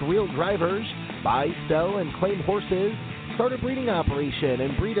 enlist real drivers, buy, sell, and claim horses, start a breeding operation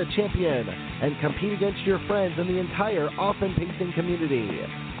and breed a champion, and compete against your friends in the entire Often Pacing community.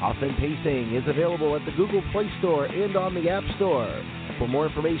 Often Pacing is available at the Google Play Store and on the App Store. For more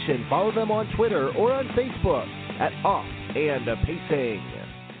information, follow them on Twitter or on Facebook at Off and Pacing.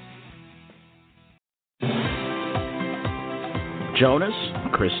 Jonas,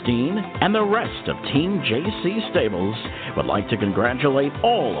 Christine, and the rest of Team JC Stables would like to congratulate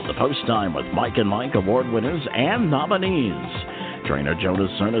all of the Post Time with Mike and Mike award winners and nominees. Trainer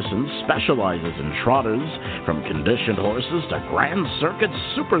Jonas Cernison specializes in trotters, from conditioned horses to Grand Circuit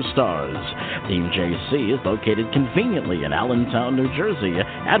superstars. Team JC is located conveniently in Allentown, New Jersey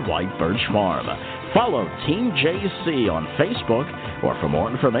at White Birch Farm. Follow Team JC on Facebook, or for more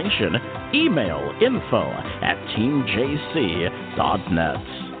information, email info@teamjc.net.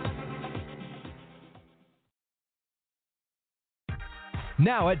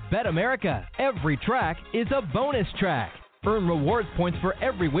 Now at Bet America, every track is a bonus track. Earn rewards points for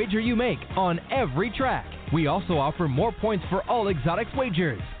every wager you make on every track. We also offer more points for all exotic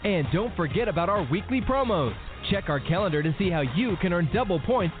wagers. And don't forget about our weekly promos. Check our calendar to see how you can earn double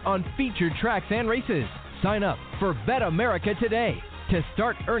points on featured tracks and races. Sign up for Bet America today to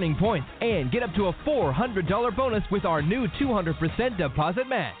start earning points and get up to a $400 bonus with our new 200% deposit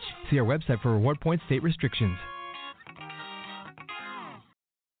match. See our website for reward points, state restrictions.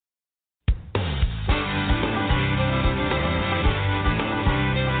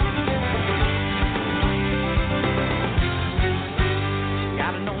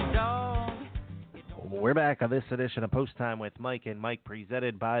 We're back on this edition of Post Time with Mike and Mike,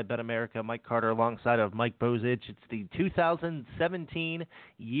 presented by Bet America. Mike Carter alongside of Mike Bozich. It's the 2017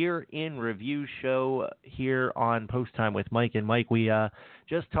 Year in Review show here on Post Time with Mike and Mike. We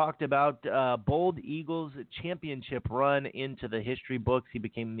just talked about Bold Eagle's championship run into the history books. He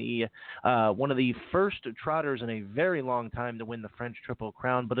became the one of the first trotters in a very long time to win the French Triple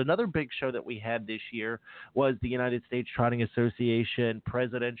Crown. But another big show that we had this year was the United States Trotting Association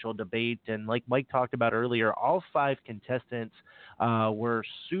presidential debate. And like Mike talked about earlier, all 5 contestants were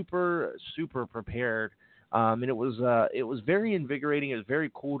super prepared, and it was very invigorating. It was very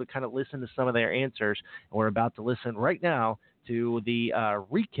cool to kind of listen to some of their answers. And we're about to listen right now to the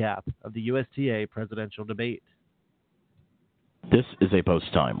recap of the USTA presidential debate. This is a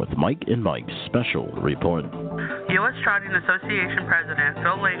Post Time with Mike and Mike special report. U.S. Trotting Association President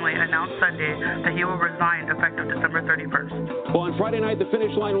Phil Langley announced Sunday that he will resign effective December 31st. Well, on Friday night, the finish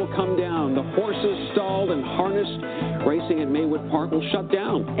line will come down. The horses stalled and harnessed. Racing at Maywood Park will shut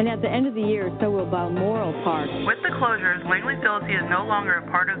down. And at the end of the year, so will Balmoral Park. With the closures, Langley feels he is no longer a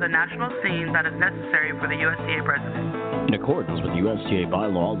part of the national scene that is necessary for the USTA president. In accordance with USTA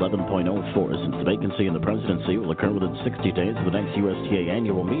bylaw 11.04, since the vacancy in the presidency will occur within 60 days of the next USTA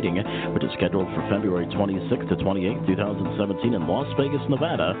annual meeting, which is scheduled for February 26 to 28, 2017 in Las Vegas,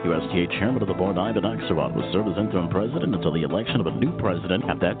 Nevada, USTA Chairman of the Board Ivan Axelrod will serve as interim president until the election of a new president.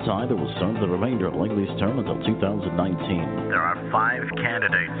 At that time, it will serve the remainder of Langley's term until 2019. There are 5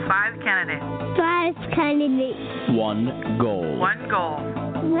 candidates. 5 candidates. 5 candidates. One goal. One goal.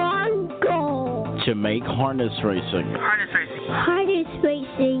 One goal. To make harness racing. Harness racing. Harness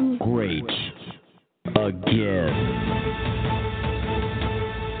racing. Great. Again.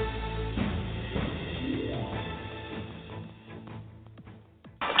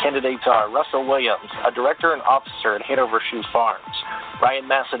 Candidates are Russell Williams, a director and officer at Hanover Shoe Farms; Ryan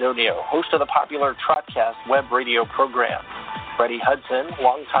Macedonio, host of the popular Trotcast web radio program; Freddie Hudson,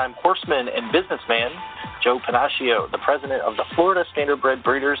 longtime horseman and businessman; Joe Panaccio, the president of the Florida Standardbred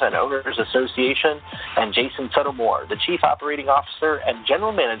Breeders and Owners Association; and Jason Settlemore, the chief operating officer and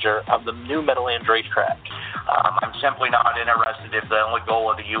general manager of the New Meadowlands Racetrack. I'm simply not interested if the only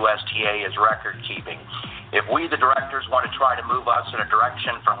goal of the USTA is record keeping. If we, the directors, want to try to move us in a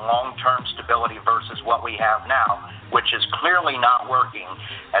direction for long-term stability versus what we have now, which is clearly not working,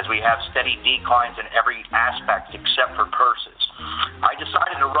 as we have steady declines in every aspect except for purses. I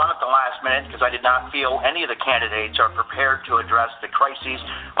decided to run at the last minute permanent because I did not feel any of the candidates are prepared to address the crises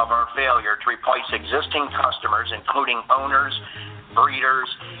of our failure to replace existing customers, including owners, breeders,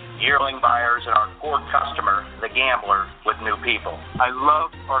 yearling buyers, and our core customer, the gambler, with new people. I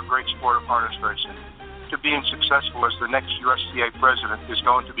love our great sport of harness racing. To being successful as the next USTA president is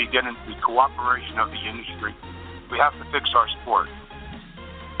going to be getting the cooperation of the industry. We have to fix our sport.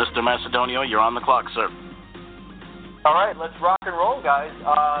 Mr. Macedonio, you're on the clock, sir. All right, let's rock and roll, guys.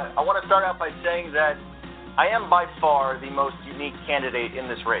 I want to start out by saying that I am by far the most unique candidate in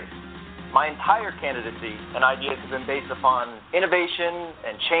this race. My entire candidacy and ideas have been based upon innovation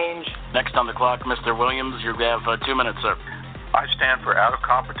and change. Next on the clock, Mr. Williams, you have 2 minutes, sir. I stand for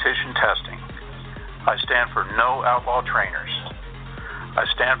out-of-competition testing. I stand for no outlaw trainers. I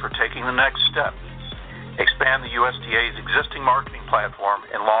stand for taking the next step, expand the USTA's existing marketing platform,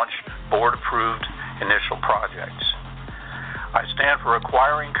 and launch board-approved initial projects. I stand for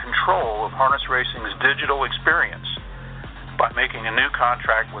acquiring control of harness racing's digital experience by making a new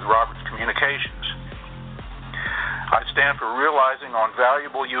contract with Roberts Communications. I stand for realizing on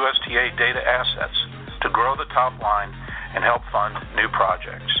valuable USTA data assets to grow the top line and help fund new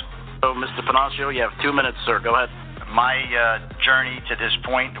projects. So, Mr. Panacio, you have 2 minutes, sir. Go ahead. My journey to this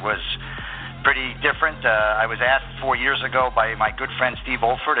point was pretty different. I was asked 4 years ago by my good friend Steve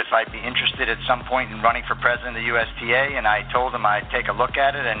Olford if I'd be interested at some point in running for president of the USTA, and I told him I'd take a look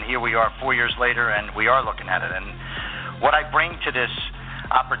at it, and here we are 4 years later, and we are looking at it. And what I bring to this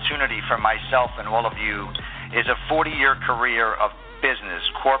opportunity for myself and all of you is a 40-year career of business,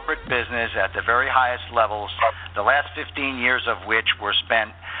 corporate business at the very highest levels, the last 15 years of which were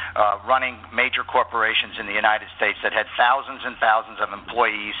spent running major corporations in the United States that had thousands and thousands of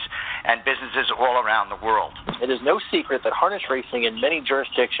employees and businesses all around the world. It is no secret that harness racing in many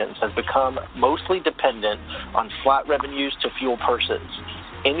jurisdictions has become mostly dependent on slot revenues to fuel purses.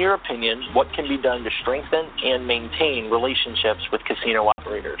 In your opinion, what can be done to strengthen and maintain relationships with casino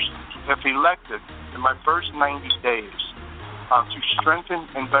operators? If elected, in my first 90 days, to strengthen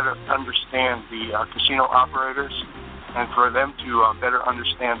and better understand the casino operators and for them to better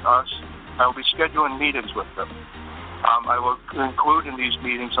understand us, I will be scheduling meetings with them. I will include in these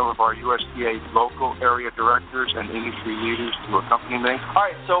meetings some of our USTA local area directors and industry leaders to accompany me. All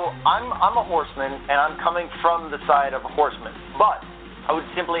right, so I'm a horseman, and I'm coming from the side of a horseman. But I would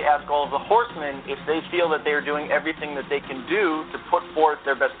simply ask all of the horsemen if they feel that they are doing everything that they can do to put forth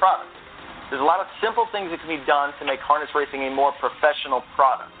their best product. There's a lot of simple things that can be done to make harness racing a more professional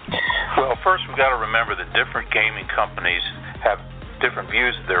product. Well, first we've got to remember that different gaming companies have different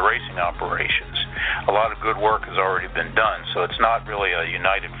views of their racing operations. A lot of good work has already been done, so it's not really a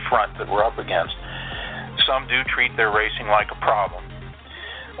united front that we're up against. Some do treat their racing like a problem.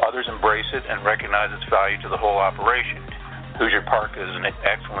 Others embrace it and recognize its value to the whole operation. Hoosier Park is an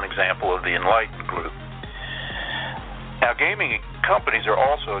excellent example of the Enlightened group. Now, gaming companies are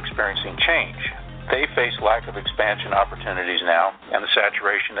also experiencing change. They face lack of expansion opportunities now and the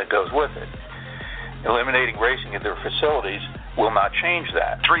saturation that goes with it. Eliminating racing at their facilities will not change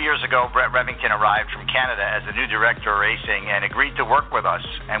that. 3 years ago, Brett Revington arrived from Canada as the new director of racing and agreed to work with us.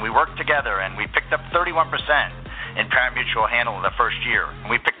 And we worked together, and we picked up 31% in pari-mutuel handle in the first year. And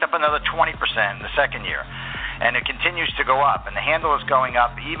we picked up another 20% in the second year. And it continues to go up, and the handle is going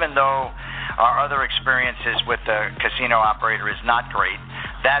up even though our other experiences with the casino operator is not great.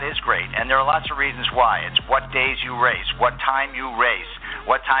 That is great, and there are lots of reasons why. It's what days you race, what time you race,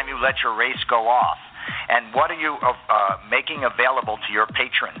 what time you let your race go off, and what are you making available to your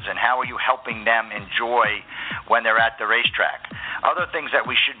patrons, and how are you helping them enjoy when they're at the racetrack. Other things that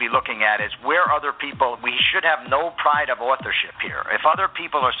we should be looking at is where other people, we should have no pride of authorship here. If other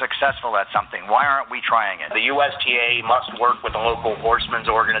people are successful at something, why aren't we trying it? The USTA must work with the local horsemen's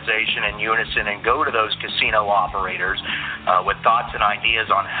organization in unison and go to those casino operators with thoughts and ideas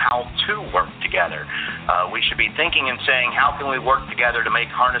on how to work together. We should be thinking and saying, how can we work together to make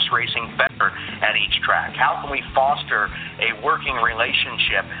harness racing better at each track? How can we foster a working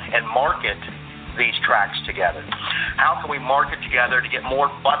relationship and market these tracks together? How can we market together to get more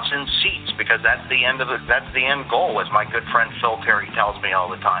butts in seats? Because that's the end goal, as my good friend Phil Perry tells me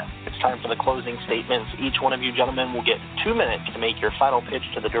all the time. It's time for the closing statements. Each one of you gentlemen will get 2 minutes to make your final pitch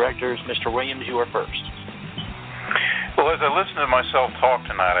to the directors. Mr. Williams, you are first. Well, as I listen to myself talk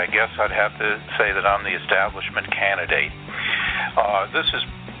tonight, I guess I'd have to say that I'm the establishment candidate. This is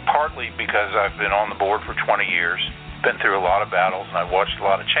partly because I've been on the board for 20 years, been through a lot of battles, and I've watched a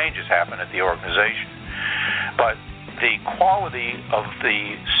lot of changes happen at the organization. But the quality of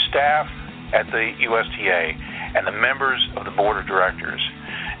the staff at the USTA and the members of the board of directors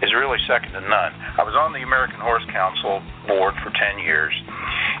is really second to none. I was on the American Horse Council board for 10 years,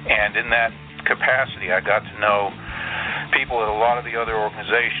 And in that capacity, I got to know people at a lot of the other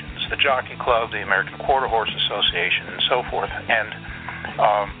organizations, the Jockey Club, the American Quarter Horse Association, and so forth. And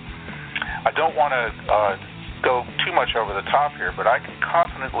I don't want to go too much over the top here, but I can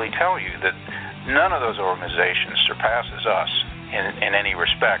confidently tell you that none of those organizations surpasses us in any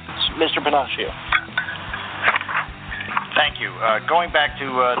respect. Mr. Panaccio. Thank you. Going back to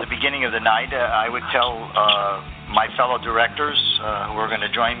the beginning of the night, I would tell my fellow directors who are going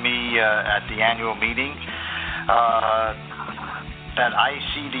to join me at the annual meeting that I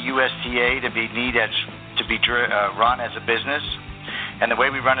see the USTA to be run as a business. And the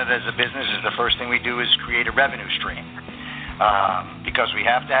way we run it as a business is the first thing we do is create a revenue stream because we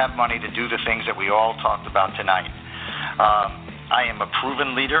have to have money to do the things that we all talked about tonight. I am a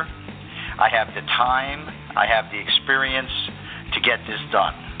proven leader. I have the time. I have the experience to get this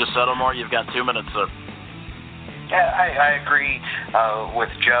done. Mr. Settlemore, you've got 2 minutes, sir. Yeah, I agree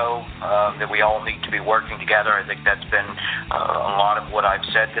with Joe that we all need to be working together. I think that's been a lot of what I've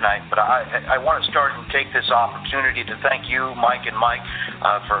said tonight. But I want to start and take this opportunity to thank you, Mike and Mike,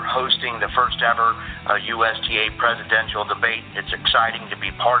 for hosting the first ever USTA presidential debate. It's exciting to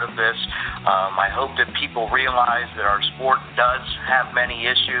be part of this. I hope that people realize that our sport does have many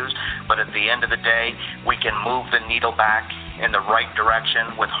issues, but at the end of the day, we can move the needle back in the right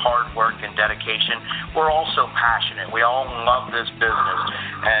direction with hard work and dedication. We're all so passionate. We all love this business,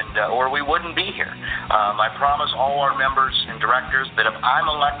 and or we wouldn't be here. I promise all our members and directors that if I'm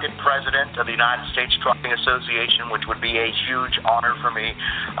elected president of the United States Trucking Association, which would be a huge honor for me,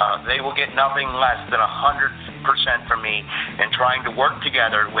 they will get nothing less than 100% from me in trying to work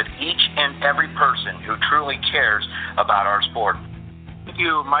together with each and every person who truly cares about our sport. Thank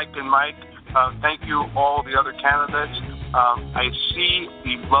you, Mike and Mike. Thank you, all the other candidates. I see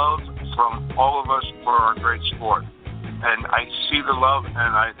the love from all of us for our great sport. And I see the love, and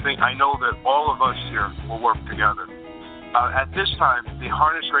I know that all of us here will work together. At this time, the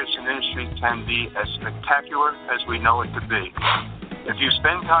harness racing industry can be as spectacular as we know it to be. If you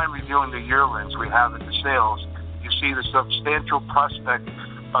spend time reviewing the yearlings we have at the sales, you see the substantial prospect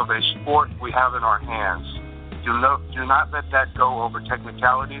of a sport we have in our hands. Do not let that go over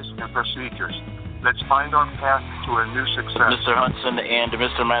technicalities and procedures. Let's find our path to a new success. Mr. Hudson and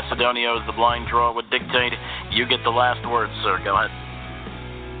Mr. Macedonio, as the blind draw would dictate, you get the last word, sir. Go ahead.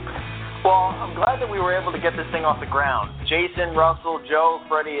 Well, I'm glad that we were able to get this thing off the ground. Jason, Russell, Joe,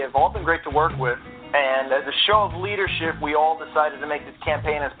 Freddie have all been great to work with. And as a show of leadership, we all decided to make this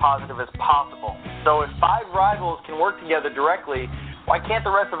campaign as positive as possible. So if 5 rivals can work together directly, why can't the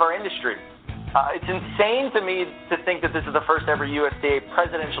rest of our industry? It's insane to me to think that this is the first ever USTA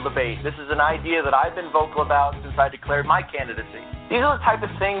presidential debate. This is an idea that I've been vocal about since I declared my candidacy. These are the type of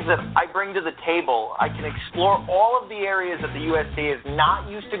things that I bring to the table. I can explore all of the areas that the USTA is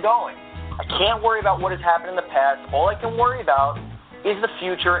not used to going. I can't worry about what has happened in the past. All I can worry about is the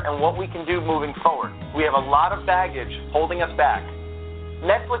future and what we can do moving forward. We have a lot of baggage holding us back.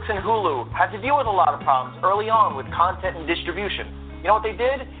 Netflix and Hulu had to deal with a lot of problems early on with content and distribution. You know what they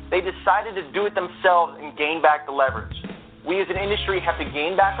did? They decided to do it themselves and gain back the leverage. We as an industry have to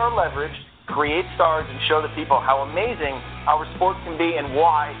gain back our leverage, create stars, and show the people how amazing our sport can be and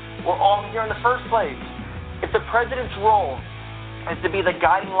why we're all here in the first place. If the president's role is to be the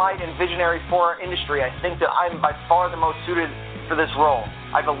guiding light and visionary for our industry, I think that I'm by far the most suited for this role.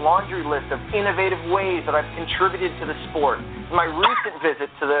 I have a laundry list of innovative ways that I've contributed to the sport. In my recent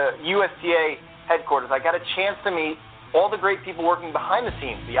visit to the USTA headquarters, I got a chance to meet all the great people working behind the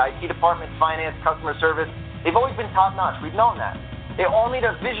scenes, the IT department, finance, customer service. They've always been top-notch. We've known that. They all need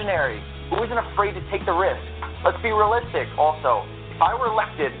a visionary who isn't afraid to take the risk. Let's be realistic also. If I were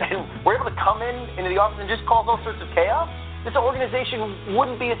elected and we're able to come into the office and just cause all sorts of chaos, this organization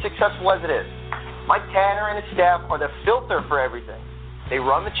wouldn't be as successful as it is. Mike Tanner and his staff are the filter for everything. They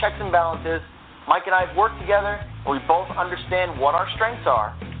run the checks and balances. Mike and I have worked together, and we both understand what our strengths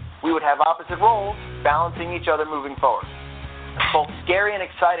are. We would have opposite roles, balancing each other moving forward. It's both scary and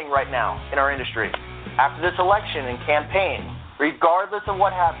exciting right now in our industry. After this election and campaign, regardless of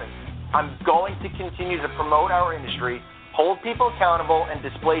what happens, I'm going to continue to promote our industry, hold people accountable, and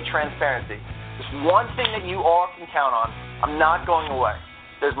display transparency. There's one thing that you all can count on. I'm not going away.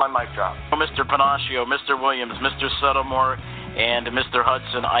 There's my mic drop. Mr. Panaccio, Mr. Williams, Mr. Settlemore, and Mr.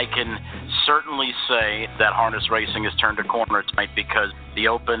 Hudson, I can certainly say that harness racing has turned a corner tonight because the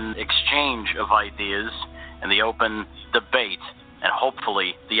open exchange of ideas and the open debate and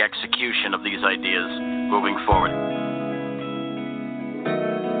hopefully the execution of these ideas moving forward.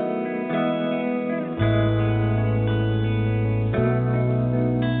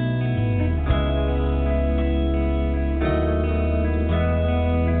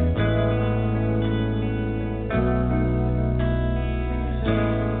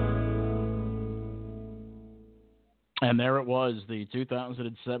 And there it was, the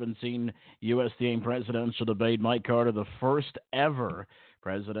 2017 USTA presidential debate. Mike Carter, the first ever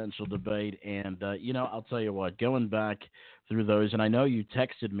presidential debate. And, I'll tell you what, going back through those, and I know you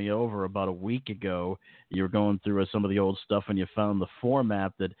texted me over about a week ago. You were going through some of the old stuff and you found the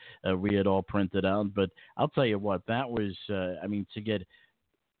format that we had all printed out. But I'll tell you what, that was, to get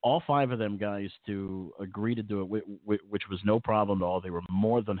all five of them guys to agree to do it, which was no problem at all. They were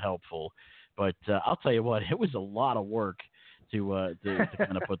more than helpful. But I'll tell you what, it was a lot of work to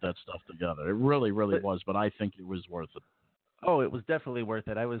kind of put that stuff together. It really, really was. But I think it was worth it. Oh, it was definitely worth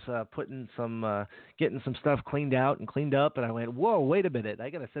it. I was getting some stuff cleaned out and cleaned up, and I went, whoa, wait a minute. I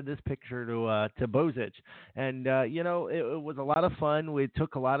got to send this picture to Bozich. And, it was a lot of fun. We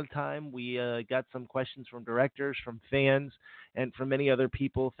took a lot of time. We got some questions from directors, from fans, and from many other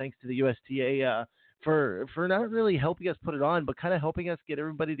people, thanks to the USTA for not really helping us put it on, but kind of helping us get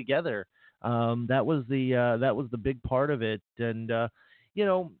everybody together. That was the big part of it. And,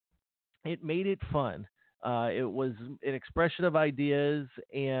 it made it fun. It was an expression of ideas,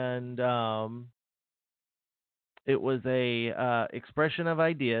 and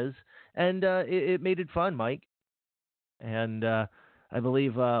it made it fun, Mike. And I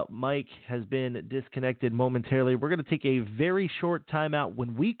believe Mike has been disconnected momentarily. We're going to take a very short time out.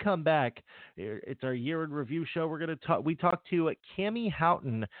 When we come back, it's our year in review show. We talked to Cami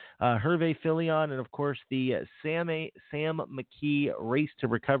Houghton, Hervé Filion, and of course the Sam McKee Race to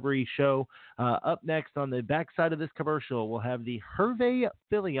Recovery show. Up next on the backside of this commercial, we'll have the Hervé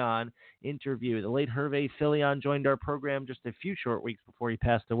Filion interview. The late Hervé Filion joined our program just a few short weeks before he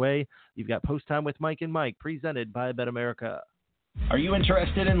passed away. You've got Post Time with Mike and Mike, presented by Bet America. Are you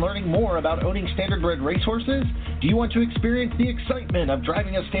interested in learning more about owning standardbred racehorses? Do you want to experience the excitement of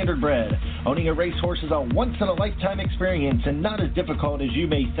driving a standardbred? Owning a racehorse is a once-in-a-lifetime experience and not as difficult as you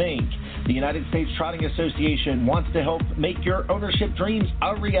may think. The United States Trotting Association wants to help make your ownership dreams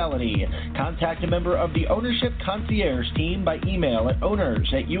a reality. Contact a member of the Ownership Concierge team by email at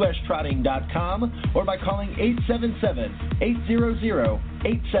owners@ustrotting.com or by calling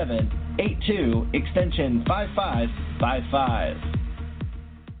 877-800-8782, extension 5555.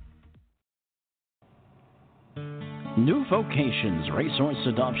 New Vocations Racehorse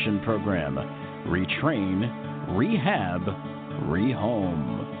Adoption Program. Retrain, rehab,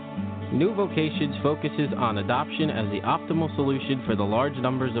 rehome. New Vocations focuses on adoption as the optimal solution for the large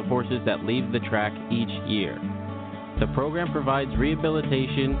numbers of horses that leave the track each year. The program provides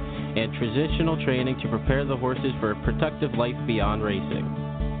rehabilitation and transitional training to prepare the horses for a productive life beyond racing.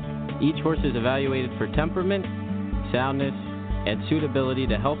 Each horse is evaluated for temperament, soundness, and suitability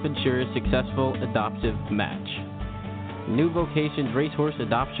to help ensure a successful adoptive match. New Vocations Racehorse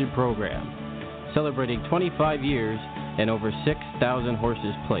Adoption Program, celebrating 25 years and over 6,000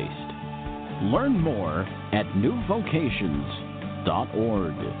 horses placed. Learn more at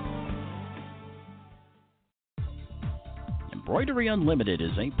newvocations.org. Embroidery Unlimited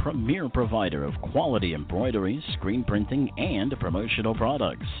is a premier provider of quality embroidery, screen printing, and promotional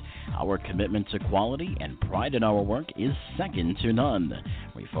products. Our commitment to quality and pride in our work is second to none.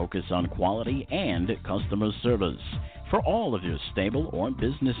 We focus on quality and customer service. For all of your stable or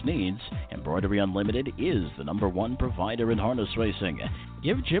business needs, Embroidery Unlimited is the #1 provider in harness racing.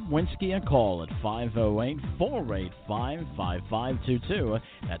 Give Jim Winsky a call at 508-485-5522.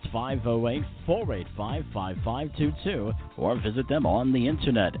 That's 508-485-5522. Or visit them on the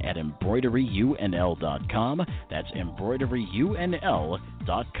internet at embroideryunl.com. That's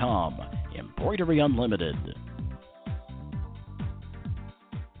embroideryunl.com. Embroidery Unlimited.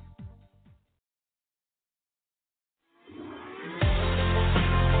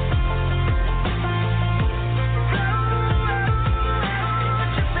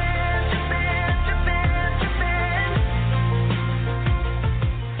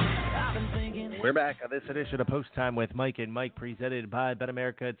 We're back on this edition of Post Time with Mike and Mike, presented by Bet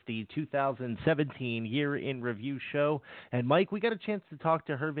America. It's the 2017 Year in Review show. And, Mike, we got a chance to talk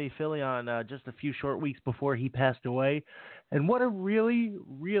to Hervé Filion just a few short weeks before he passed away. And what a really,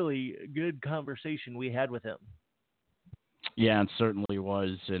 really good conversation we had with him. Yeah, it certainly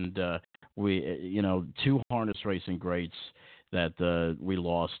was. And we, two harness racing greats that we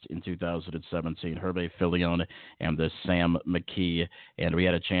lost in 2017, Hervé Filion and Sam McKee. And we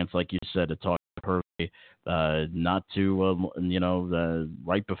had a chance, like you said, to talk Hervé, not too,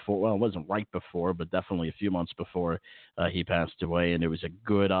 right before. Well, it wasn't right before, but definitely a few months before he passed away, and it was a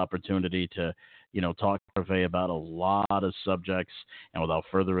good opportunity to, talk to Hervé about a lot of subjects. And without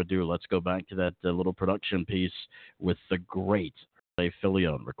further ado, let's go back to that little production piece with the great Hervé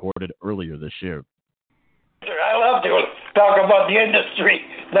Filion, recorded earlier this year. sir. I love to talk about the industry.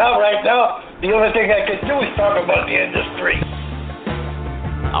 Right now, the only thing I can do is talk about the industry.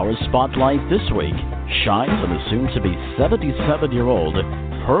 Our spotlight this week shines on the soon-to-be 77-year-old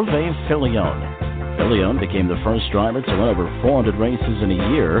Hervé Fillion. Fillion became the first driver to win over 400 races in a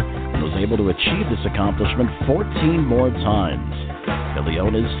year and was able to achieve this accomplishment 14 more times.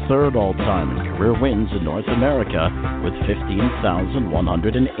 Fillion is third all-time in career wins in North America with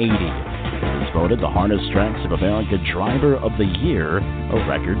 15,180. He was voted the Harness Tracks of America Driver of the Year a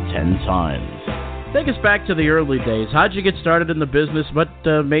record 10 times. Take us back to the early days. How'd you get started in the business? What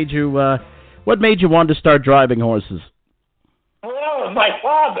made you want to start driving horses? Well, my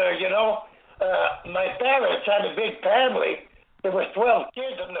father, my parents had a big family. There was 12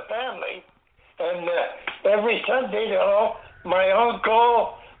 kids in the family, and every Sunday, my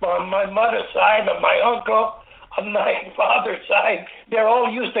uncle on my mother's side and my uncle on my father's side, they're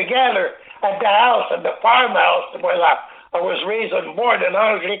all used to gather at the house, at the farmhouse where I was raised and born in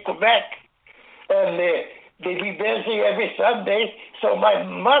Angers, Quebec. And they'd be busy every Sunday. So my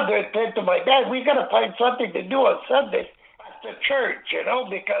mother said to my dad, we got to find something to do on Sunday at the church,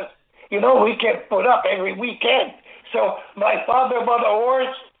 because, we can't put up every weekend. So my father bought a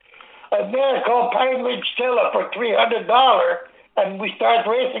horse, a mare called Pine Ridge Stella for $300, and we started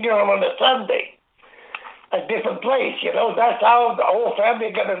racing him on a Sunday. A different place, That's how the whole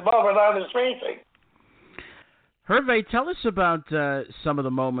family got involved in harness racing. Hervé, tell us about some of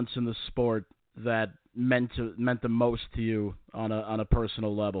the moments in the sport that meant the most to you on a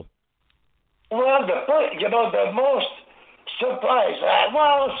personal level. Well, the most surprise. It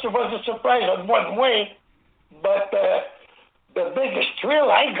was a surprise in one way, but the biggest thrill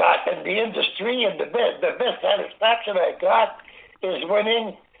I got in the industry and the best satisfaction I got is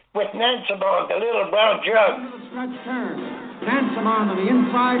winning with Nansemond, the little brown jug. Stretch turn. Nansemond on the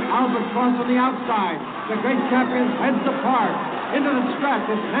inside, Albatross on the outside. The great champions heads apart. Into the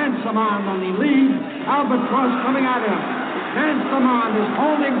stretch is Nansemond on the lead. Albatross coming at him. Nansemond is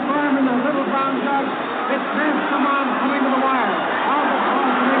holding firm in the little brown jug. It's Nansemond coming to the wire.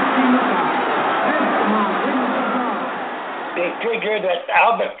 Albatross makes the lookout. Nansemond wins the draw. They figured that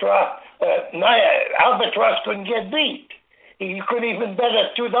Albatross couldn't get beat. You couldn't even bet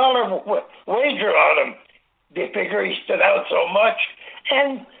a $2 wager on him. They figure he stood out so much,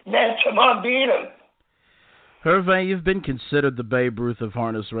 and Nansemond beat him. Hervé, you've been considered the Babe Ruth of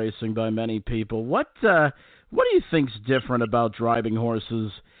harness racing by many people. What do you think's different about driving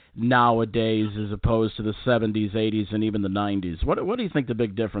horses nowadays as opposed to the 70s, 80s, and even the 90s? What do you think the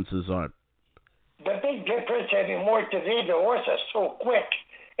big differences are? The big difference anymore today, the horse is so quick.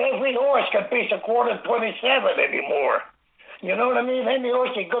 Every horse can pace a quarter 27 anymore. You know what I mean? Any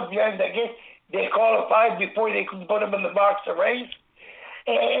horse you go behind the gate, they qualified before they could put them in the box to race.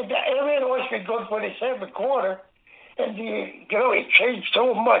 And every horse can go 27 quarter. And, it changed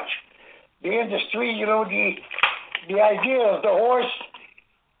so much. The industry, the idea of the horse,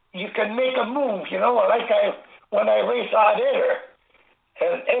 you can make a move, when I race Hot Hitter.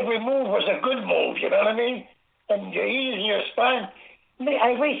 And every move was a good move, you know what I mean? And the easier spine.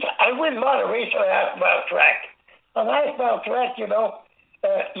 I win a lot of races on a half-mile track. On a half-mile track,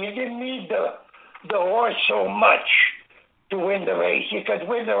 you didn't need the horse so much to win the race. You could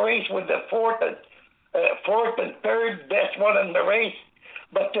win the race with the fourth and third best one in the race.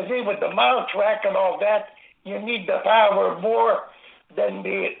 But today with the mile track and all that, you need the power more than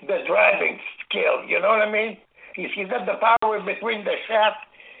the driving skill. You know what I mean? If you got the power between the shaft,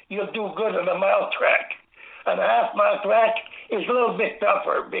 you'll do good on a mile track. And a half-mile track is a little bit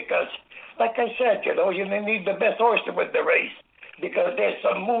tougher because, like I said, you need the best horse to win the race because there's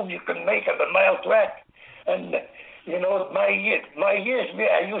some move you can make on the mile track. And, my years,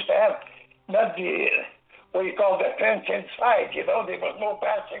 I used to have not the, what you call the fence inside, there was no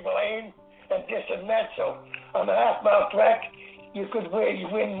passing lane and this and that. So on a half-mile track, you could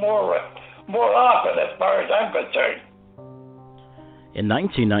win more often as far as I'm concerned. In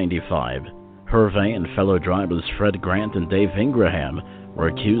 1995, Hervé and fellow drivers Fred Grant and Dave Ingraham were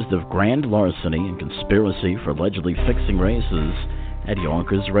accused of grand larceny and conspiracy for allegedly fixing races at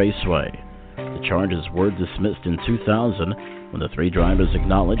Yonkers Raceway. The charges were dismissed in 2000 when the three drivers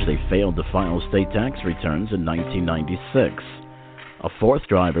acknowledged they failed to file state tax returns in 1996. A fourth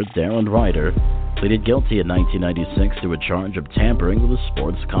driver, Darren Ryder, pleaded guilty in 1996 to a charge of tampering with a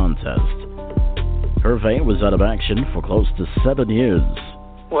sports contest. Hervé was out of action for close to 7 years.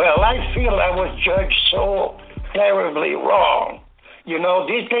 Well, I feel I was judged so terribly wrong.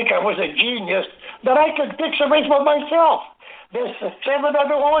 They think I was a genius that I could fix a race by myself. There's 7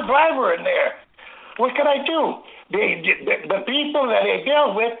 other horse driver in there. What can I do? The people that I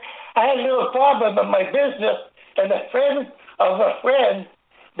dealt with, I had a little problem in my business, and a friend of a friend,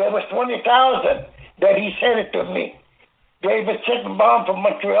 there was $20,000 that he sent it to me. David Sittenbaum from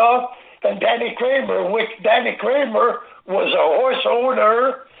Montreal and Danny Kramer, which Danny Kramer was a horse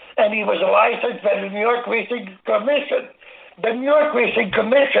owner, and he was licensed by the New York Racing Commission. The New York Racing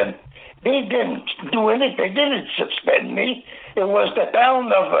Commission, they didn't do anything. They didn't suspend me. It was the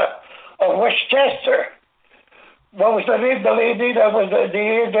town of Westchester. What was the name of the lady that was the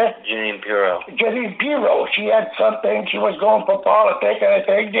Janine Pirro. Janine Pirro. She had something. She was going for politics, and I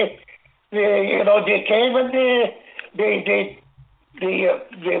think they came and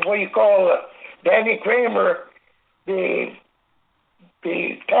what you call Danny Kramer, the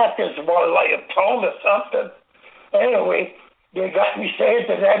captain's like a tone or something. Anyway, they got me saying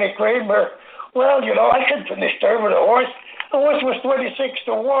to Danny Kramer, well, I could finish third with a horse. The horse was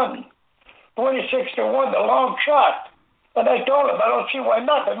 26-1. 26-1, the long shot. And I told him, I don't see why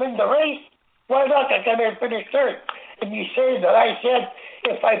not. I'm in the race. Why not? I can finish third. And he said that I said,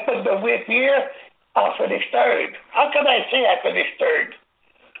 if I put the whip here, I'll finish third. How can I say I finished third?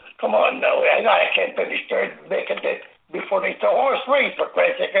 Come on, no. I can't finish third. Make it before it's a horse race, for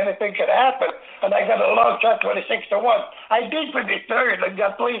Christ's sake. Anything could happen. And I got a long shot, 26-1. I did finish third and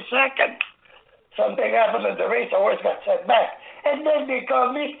got placed second. Something happened in the race. The horse got set back. And then they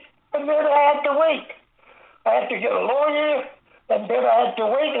called me, and then I had to wait. I had to get a lawyer, and then I had to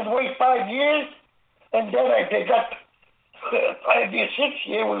wait 5 years. And then I got 5 years, 6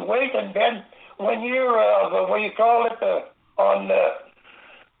 years, we wait, and then 1 year,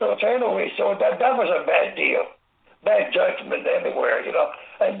 anyway, so that was a bad deal. Bad judgment anywhere,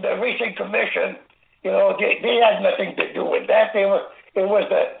 And the Racing Commission, they had nothing to do with that. It was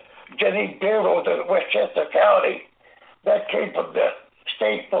the Janine Pirro, the Westchester County, that came from the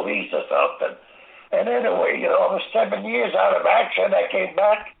state police or something. And anyway, I was 7 years out of action. I came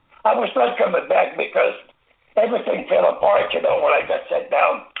back. I was not coming back because everything fell apart, when I got set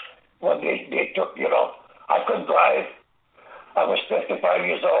down. When they took, I couldn't drive. I was 55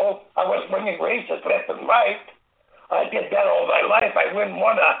 years old. I was winning races left and right. I did that all my life. I win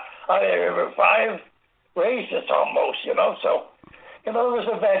one out of every 5 races almost, So, it was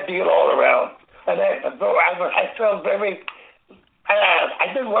a bad deal all around. And I felt very, I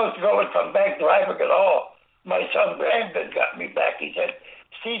didn't want to go and come back driving at all. My son Brandon got me back. He said,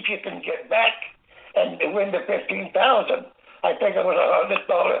 see if you can get back and win the $15,000. I think it was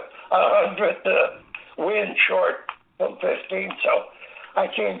 $100 win short from 15. So I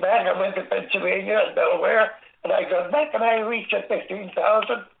came back. I went to Pennsylvania and Delaware, and I got back and I reached the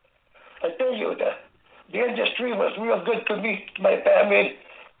 15,000. I tell you, the industry was real good to me, my family.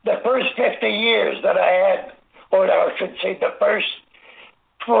 The first 50 years that I had, or I should say the first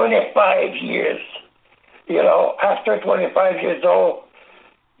 25 years, after 25 years old,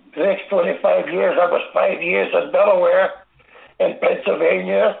 the next 25 years, I was 5 years in Delaware and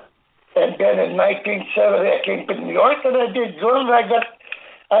Pennsylvania. And then in 1970, I came to New York, and I did good.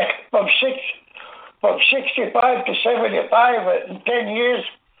 From 65 to 75, in 10 years,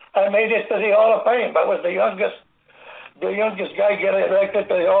 I made it to the Hall of Fame. I was the youngest guy getting elected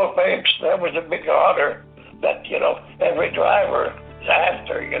to the Hall of Fame. So that was a big honor that, every driver is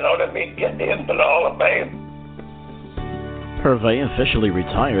after, getting into the Hall of Fame. Hervé officially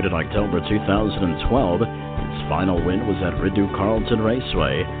retired in October 2012. His final win was at Rideau Carleton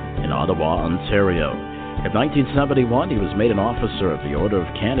Raceway in Ottawa, Ontario. In 1971, he was made an officer of the Order of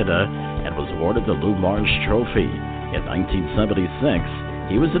Canada and was awarded the Lou Marsh Trophy. In 1976,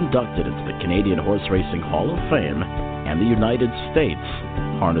 he was inducted into the Canadian Horse Racing Hall of Fame and the United States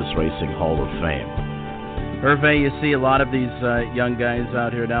Harness Racing Hall of Fame. Hervé, you see a lot of these young guys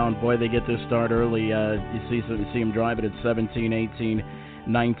out here now, and boy, they get their start early. You see them driving at 17, 18,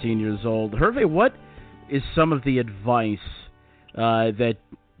 19 years old. Hervé, what is some of the advice that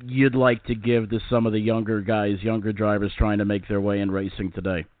you'd like to give to some of the younger guys, younger drivers trying to make their way in racing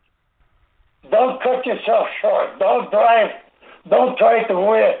today? Don't cut yourself short. Don't drive. Don't try to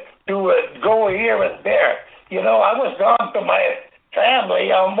go here and there. I was gone to my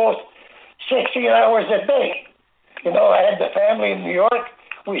family almost 16 hours a day. I had the family in New York.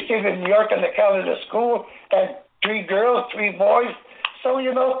 We stayed in New York in the Canada school, and 3 girls, 3 boys. So,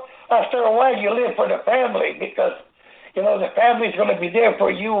 after a while you live for the family because, the family's going to be there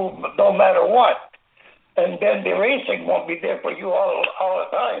for you no matter what. And then the racing won't be there for you all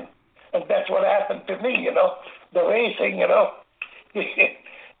the time. And that's what happened to me, The racing, it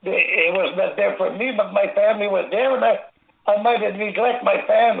was not there for me, but my family was there, and I might have neglected my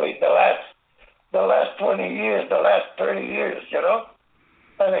family the last 20 years, the last 30 years,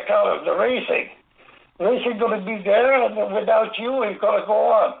 And I call it the racing. Racing going to be there, and without you, it's going to go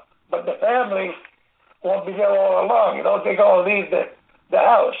on. but the family won't be there all along. You know, they're going to leave the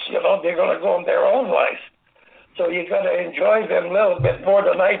house. You know, they're going to go in their own life. So you got to enjoy them a little bit more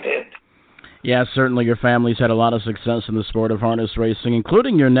than I did. Yeah, certainly your family's had a lot of success in the sport of harness racing,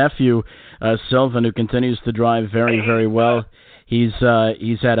 including your nephew, Sylvan, who continues to drive very, very well. He's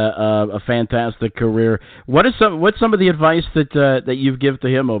had a fantastic career. What's some of the advice that you've given to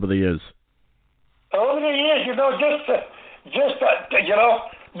him over the years? Over the years, you know, you know,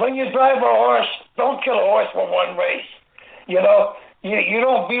 when you drive a horse, don't kill a horse for one race. You know, you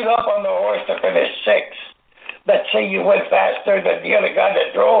don't beat up on the horse to finish sixth. Let's say you went faster than the other guy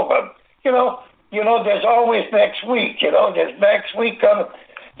that drove him. You know, there's always next week. You know, there's next week coming.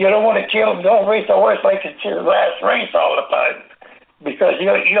 You don't want to kill him. Don't race a horse like it's your last race all the time, because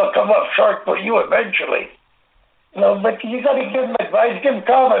he'll come up short for you eventually. You know, but you got to give him advice, give him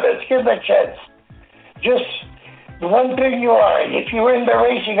confidence, give him a chance. Just the one thing you are, if you win the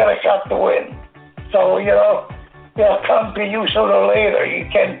race, you got a shot to win. So you know, they'll come to you sooner or later. You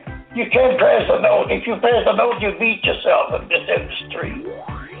can't press a note. If you press a note, you beat yourself in this industry.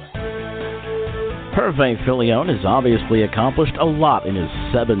 Hervé Filion has obviously accomplished a lot in his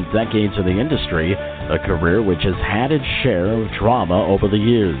 7 decades in the industry, a career which has had its share of drama over the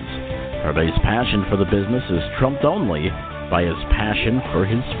years. Hervé's passion for the business is trumped only by his passion for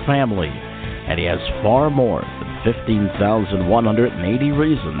his family, and he has far more than 15,180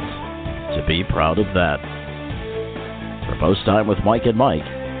 reasons to be proud of that. For Post Time with Mike and Mike,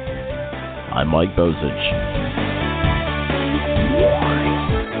 I'm Mike Bozich.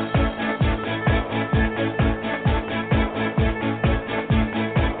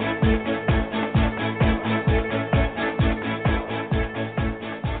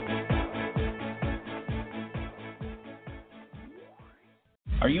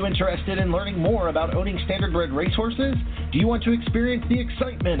 Are you interested in learning more about owning standardbred racehorses? Do you want to experience the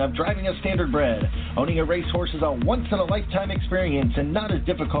excitement of driving a standardbred? Owning a racehorse is a once-in-a-lifetime experience and not as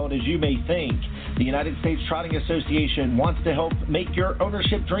difficult as you may think. The United States Trotting Association wants to help make your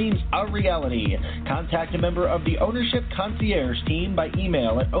ownership dreams a reality. Contact a member of the Ownership Concierge team by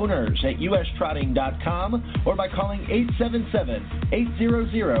email at owners@ustrotting.com or by calling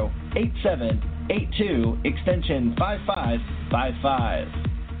 877-800-8782, extension 5555.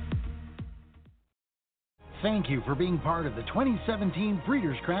 Thank you for being part of the 2017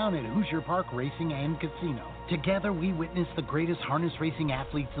 Breeders' Crown at Hoosier Park Racing and Casino. Together, we witness the greatest harness racing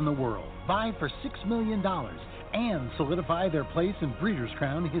athletes in the world vie for $6 million and solidify their place in Breeders'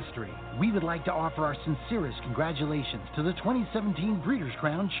 Crown history. We would like to offer our sincerest congratulations to the 2017 Breeders'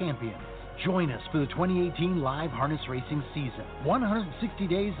 Crown champions. Join us for the 2018 live harness racing season. 160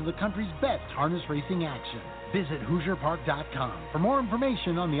 days of the country's best harness racing action. Visit HoosierPark.com for more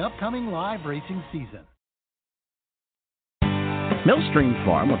information on the upcoming live racing season. Millstream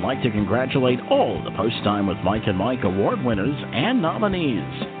Farm would like to congratulate all the Post Time with Mike and Mike award winners and nominees.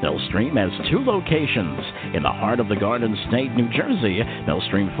 Millstream has 2 locations. In the heart of the Garden State, New Jersey,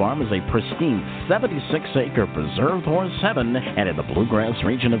 Millstream Farm is a pristine 76-acre preserved horse heaven, and in the Bluegrass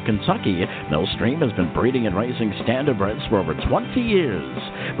region of Kentucky, Millstream has been breeding and raising standardbreds for over 20 years.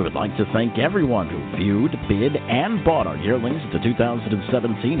 We would like to thank everyone who viewed, bid, and bought our yearlings at the 2017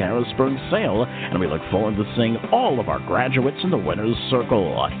 Harrisburg sale, and we look forward to seeing all of our graduates in the Winner's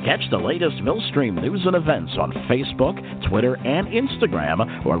Circle. Catch the latest Millstream news and events on Facebook, Twitter, and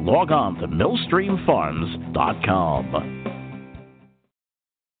Instagram, or log on to millstreamfarms.com.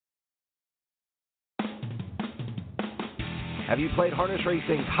 Have you played Harness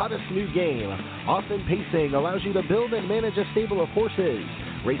Racing's hottest new game? Often Pacing allows you to build and manage a stable of horses,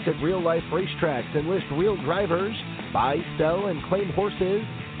 race at real-life racetracks, enlist real drivers, buy, sell, and claim horses,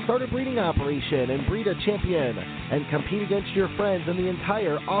 start a breeding operation and breed a champion, and compete against your friends in the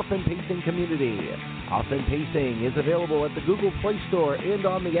entire Often Pacing community. Often Pacing is available at the Google Play Store and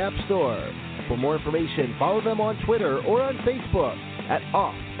on the App Store. For more information, follow them on Twitter or on Facebook at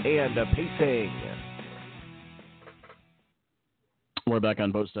Off and Pacing. We're back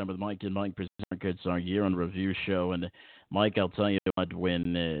on Post Time with Mike and Mike. It's our year in review show, and Mike, I'll tell you what,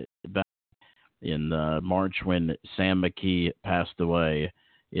 when back in March when Sam McKee passed away,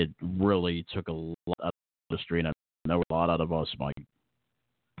 it really took a lot out of the industry, and I know a lot out of us, Mike.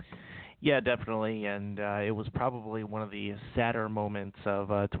 Yeah, definitely, and it was probably one of the sadder moments of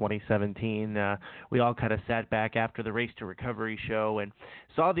 2017. We all kind of sat back after the Race to Recovery show and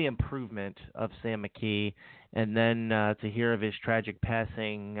saw the improvement of Sam McKee, and then to hear of his tragic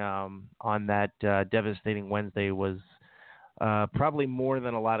passing on that devastating Wednesday was probably more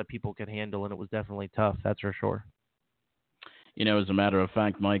than a lot of people could handle, and it was definitely tough, that's for sure. You know, as a matter of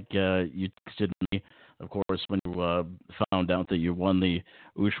fact, Mike, you texted me of course, when you found out that you won the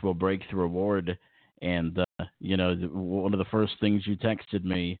USHWA Breakthrough Award, and one of the first things you texted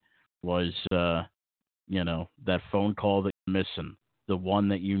me was that phone call that you're missing, the one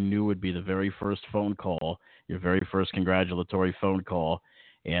that you knew would be the very first phone call, your very first congratulatory phone call,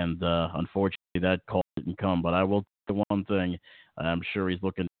 and unfortunately that call didn't come. But I will tell you one thing, I'm sure he's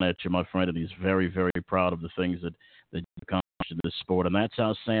looking at you, my friend, and he's very, very proud of the things that you accomplished in this sport, and that's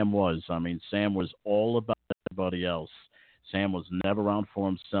how Sam was. I mean, Sam was all about everybody else. Sam was never around for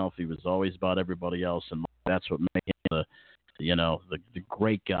himself. He was always about everybody else, and that's what made him the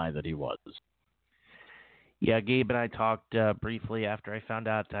great guy that he was. Yeah, Gabe and I talked briefly after I found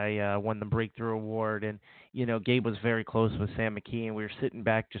out I won the Breakthrough Award, and Gabe was very close with Sam McKee, and we were sitting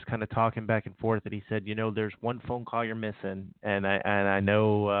back just kind of talking back and forth, and he said, there's one phone call you're missing, and I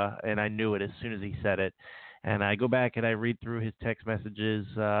know, and I knew it as soon as he said it, and I go back and I read through his text messages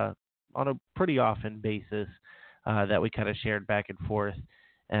on a pretty often basis that we kind of shared back and forth,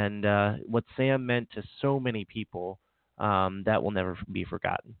 and what Sam meant to so many people, that will never be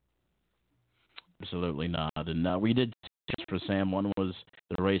forgotten. Absolutely not. And we did tickets for Sam. One was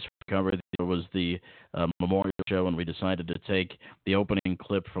the race recovery. The other was the memorial show, and we decided to take the opening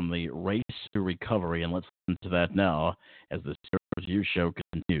clip from the race to recovery, and let's listen to that now as the Serious Review show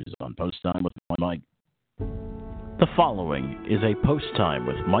continues on Post Time with Mike. The following is a Post Time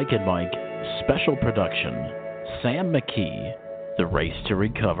with Mike and Mike special production. Sam McKee, the race to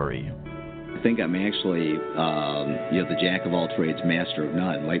recovery. I think I'm actually, the jack of all trades, master of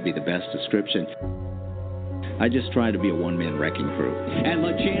none. Might be the best description. I just try to be a one-man wrecking crew. And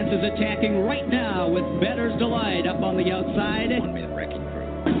LaChance is attacking right now with Bettor's Delight up on the outside. One-man wrecking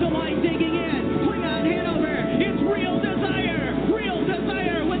crew. Delight digging in. Swing on Hanover. It's Real Desire. Real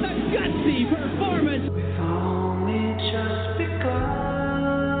Desire with a gutsy performance. We've only just begun.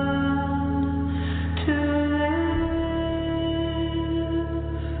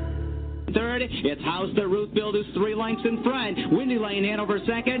 Third, it's House the Ruth Build is 3 lengths in front. Windy Lane Hanover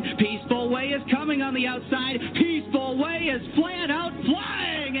second. Peaceful Way is coming on the outside. Peaceful Way is flat out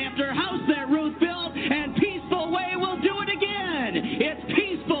flying after House that Ruth Build, and Peaceful Way will do it again. It's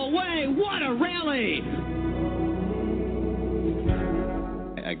Peaceful Way. What a rally!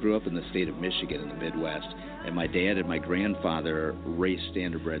 I grew up in the state of Michigan in the Midwest, and my dad and my grandfather raced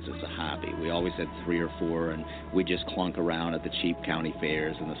standardbreds as a hobby. We always had 3 or 4, and we just clunk around at the cheap county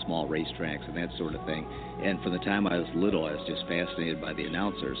fairs and the small racetracks and that sort of thing. And from the time I was little, I was just fascinated by the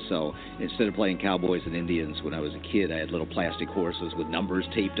announcers. So instead of playing cowboys and Indians when I was a kid, I had little plastic horses with numbers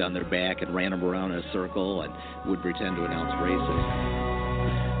taped on their back and ran them around in a circle and would pretend to announce races.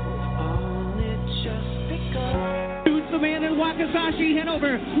 The man in Wakasashi,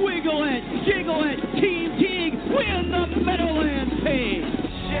 Hanover, wiggle it, jiggle it, Team Teague, win the Meadowlands Pace.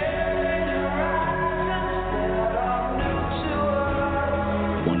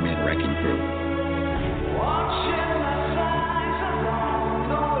 One-man wrecking crew.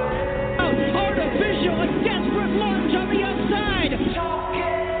 Artificial, a desperate lunge on the outside.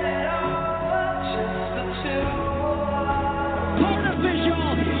 Artificial,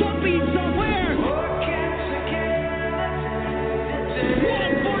 something somewhere.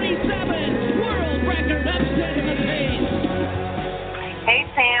 147, world record upset in the pace. Hey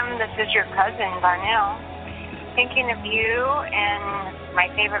Sam, this is your cousin Darnell. Thinking of you, and my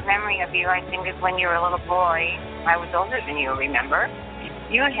favorite memory of you, I think, is when you were a little boy. I was older than you, remember?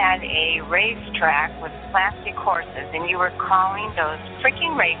 You had a racetrack with plastic horses, and you were calling those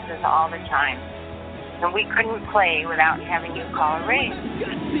freaking races all the time. And we couldn't play without having you call a race.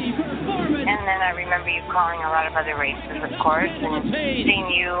 And then I remember you calling a lot of other races, of course, and seeing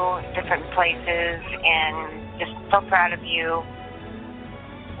you different places, and just so proud of you.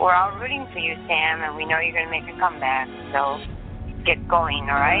 We're all rooting for you, Sam, and we know you're going to make a comeback. So get going,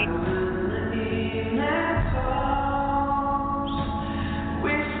 all right?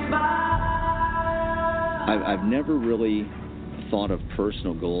 I've never really thought of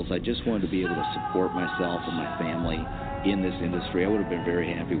personal goals. I just wanted to be able to support myself and my family in this industry. I would have been very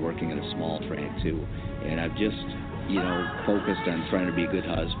happy working at a small track too. And I've just, focused on trying to be a good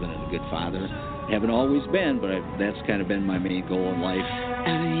husband and a good father. Haven't always been, but that's kind of been my main goal in life.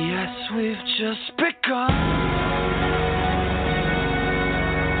 And yes, we've just begun.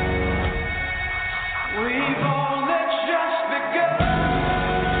 We've only just begun.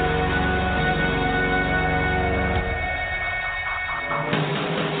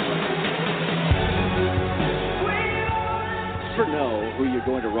 For no, know who you're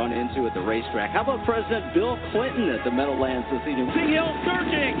going to run into at the racetrack. How about President Bill Clinton at the Meadowlands this evening? Racing Hill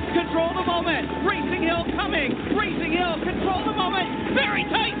surging, control the moment. Racing Hill coming, Racing Hill control the moment. Very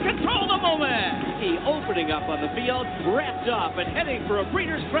tight, control the moment. He opening up on the field, wrapped up and heading for a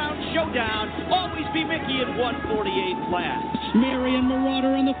Breeders' Crown showdown. Always be Mickey in 148 flat. Marion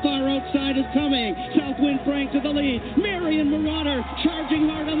Marauder on the far outside is coming. Southwind Frank to the lead. Marion Marauder charging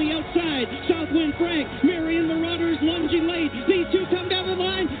hard on the outside. Southwind Frank. Marion Marauder is lunging late. These two come down the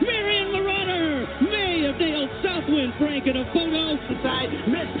line. Marion Marauder may have nailed Southwind Frank in a photo. Inside,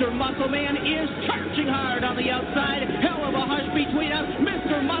 Mr. Muscleman is charging hard on the outside. Hell of a hush between us.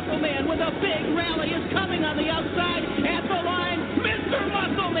 Mr. Muscleman with a big rally is coming on the outside. At the line, Mr.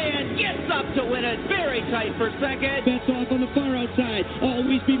 Muscleman gets up to win it. Very tight for second. Bets off on the far outside.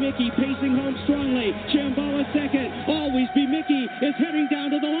 Always Be Mickey pacing home strongly. Chambala second. Always Be Mickey is heading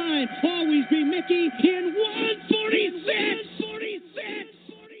down to the line. Always Be Mickey in 146.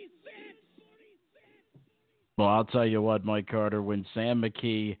 Well, I'll tell you what, Mike Carter, when Sam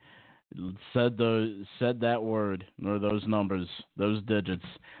McKee said that word or those numbers, those digits,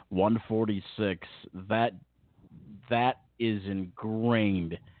 146, that is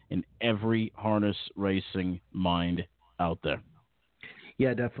ingrained in every harness racing mind out there.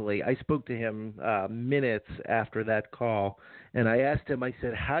 Yeah, definitely. I spoke to him minutes after that call, and I asked him. I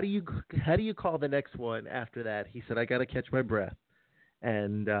said, "How do you call the next one after that?" He said, "I got to catch my breath,"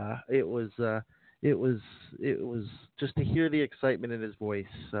 and it was just to hear the excitement in his voice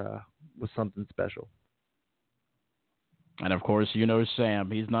was something special. And of course, you know Sam.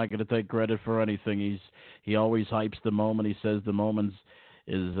 He's not going to take credit for anything. He always hypes the moment. He says the moment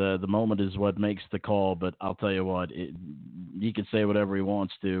is what makes the call. But I'll tell you what, he can say whatever he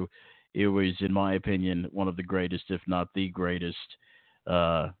wants to. It was, in my opinion, one of the greatest, if not the greatest,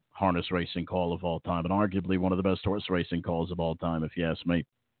 harness racing call of all time, and arguably one of the best horse racing calls of all time, if you ask me.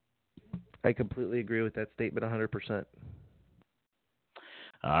 I completely agree with that statement 100%.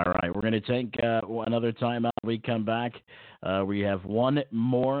 All right, we're going to take another time out. We come back. We have one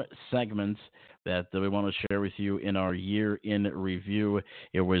more segment that we want to share with you in our year in review.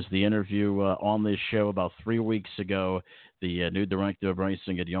 It was the interview on this show about 3 weeks ago, the new director of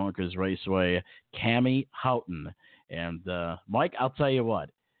racing at Yonkers Raceway, Cami Houghton. And Mike, I'll tell you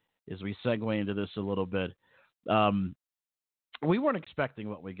what, as we segue into this a little bit, we weren't expecting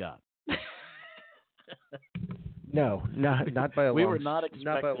what we got. No, not by a long. We were not expecting.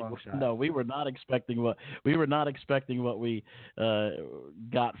 Not by a long shot. No, we were not expecting what we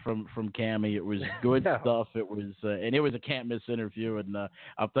got from Cammy. It was good stuff. It was and it was a can't miss interview. And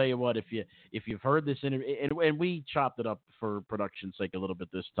I'll tell you what, if you've heard this interview, and we chopped it up for production's sake a little bit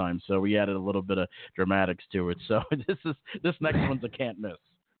this time, so we added a little bit of dramatics to it. So this next one's a can't miss.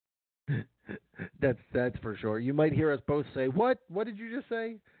 That's for sure. You might hear us both say, "What? What did you just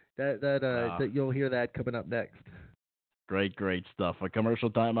say?" That you'll hear that coming up next. Great stuff. A commercial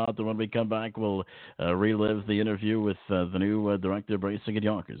timeout, and when we come back, we'll relive the interview with the new director of racing at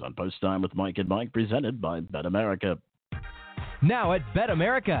Yonkers on Post Time with Mike and Mike, presented by BetAmerica. Now at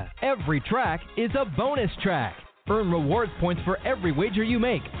BetAmerica, every track is a bonus track. Earn rewards points for every wager you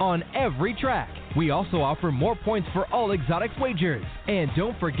make on every track. We also offer more points for all exotics wagers. And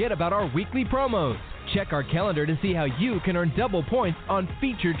don't forget about our weekly promos. Check our calendar to see how you can earn double points on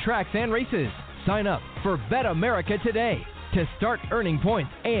featured tracks and races. Sign up for BetAmerica today to start earning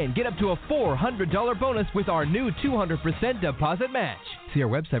points and get up to a $400 bonus with our new 200% deposit match. See our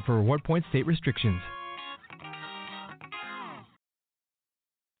website for reward points, state restrictions.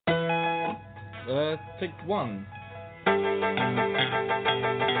 Take one.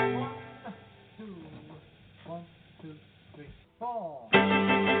 1, 2, 3, 4.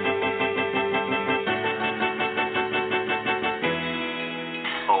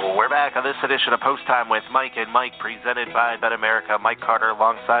 We're back on this edition of Post Time with Mike and Mike, presented by BetAmerica. Mike Carter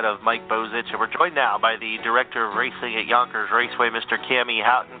alongside of Mike Bozich, and we're joined now by the director of racing at Yonkers Raceway, Mr. Cami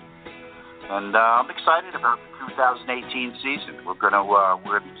Houghton. And I'm excited about the 2018 season. We're going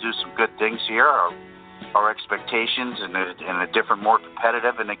to do some good things here. Our expectations and a different, more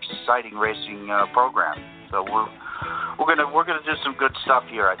competitive and exciting racing program. So we're gonna do some good stuff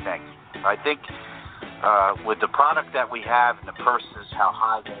here. I think with the product that we have and the purses, how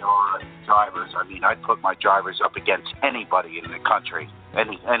high they are, drivers. I mean, I'd put my drivers up against anybody in the country,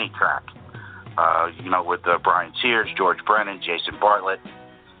 any track. With Brian Sears, George Brennan, Jason Bartlett.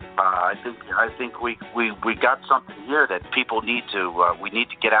 I think we got something here that people need to. We need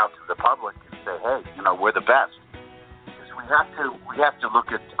to get out to the public and say, hey, we're the best. Because we have to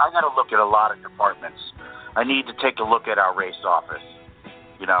look at. I got to look at a lot of departments. I need to take a look at our race office.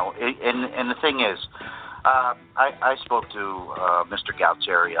 And the thing is, I spoke to Mr.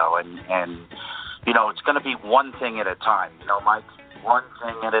 Galterio, and you know, it's going to be one thing at a time. You know, Mike, one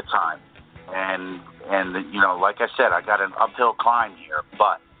thing at a time. And you know, like I said, I got an uphill climb here,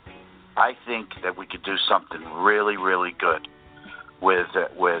 but I think that we could do something really, really good with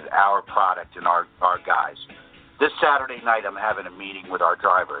our product and our guys. This Saturday night, I'm having a meeting with our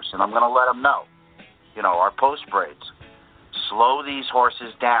drivers, and I'm going to let them know, you know, our post braids, slow these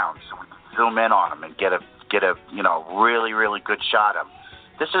horses down so we can zoom in on them and get a you know, really, really good shot of them.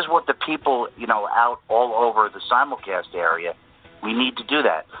 This is what the people, you know, out all over the simulcast area, we need to do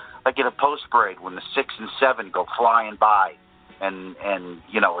that. Like in a post braid when the 6 and 7 go flying by, and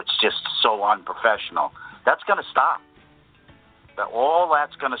you know, it's just so unprofessional. That's going to stop. All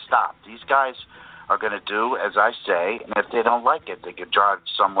that's going to stop. These guys are going to do as I say, and if they don't like it, they could drive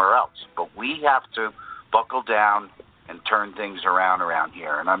somewhere else. But we have to buckle down and turn things around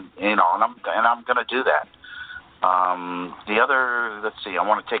here, and I'm going to do that. The other, let's see, I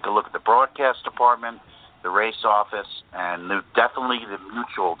want to take a look at the broadcast department, the race office, and definitely the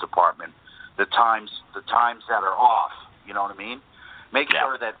mutual department. The times that are off. You know what I mean? Make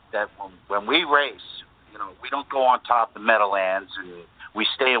sure that when we race, you know, we don't go on top of the Meadowlands, and we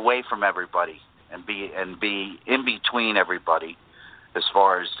stay away from everybody and be in between everybody as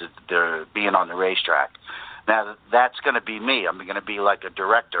far as the being on the racetrack. Now that's going to be me. I'm going to be like a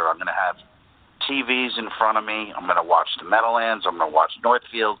director. I'm going to have TVs in front of me. I'm going to watch the Meadowlands. I'm going to watch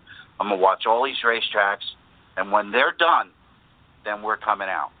Northfield. I'm going to watch all these racetracks, and when they're done, then we're coming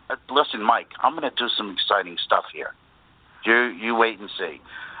out. Listen, Mike, I'm going to do some exciting stuff here. You wait and see.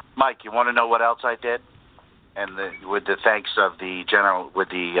 Mike, you want to know what else I did? And with the thanks of the general, with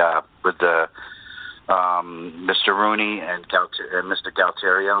the Mr. Rooney and Mr.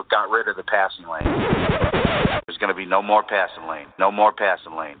 Galterio, got rid of the passing lane. There's going to be no more passing lane. No more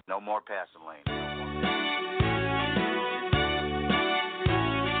passing lane. No more passing lane.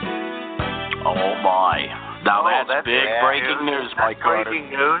 Oh my! Now that's big breaking news, Mike Carter. Breaking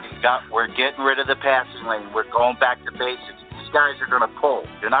news. We're getting rid of the passing lane. We're going back to basics. These guys are going to pull.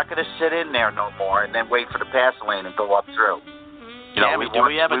 They're not going to sit in there no more and then wait for the passing lane and go up through. You know, do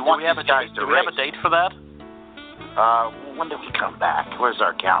we have a date for that? When do we come back? Where's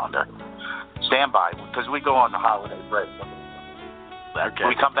our calendar? Stand by, because we go on the holiday break. Okay.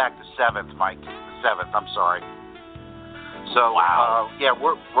 We come back the 7th, Mike. The 7th. I'm sorry. So yeah,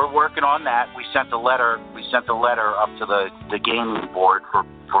 we're working on that. We sent a letter up to the gaming board for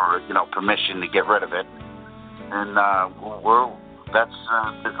you know, permission to get rid of it, and I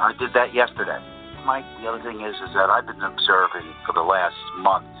did that yesterday. Mike, the other thing is that I've been observing for the last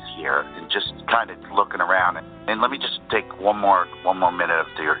month here and just kind of looking around. And let me just take one more minute of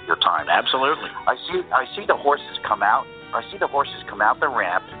your time. Absolutely. I see the horses come out. I see the horses come out the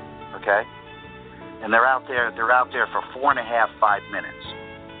ramp. Okay. And they're out there for 4.5-5 minutes.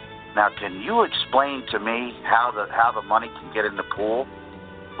 Now, can you explain to me how the money can get in the pool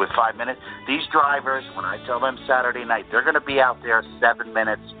with 5 minutes? These drivers, when I tell them Saturday night, they're going to be out there 7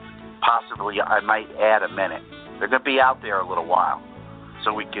 minutes, possibly I might add a minute. They're going to be out there a little while,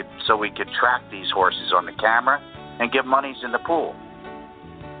 so we could track these horses on the camera and get monies in the pool.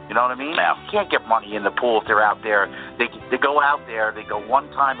 You know what I mean? Now, you can't get money in the pool if they're out there. They go out there, they go one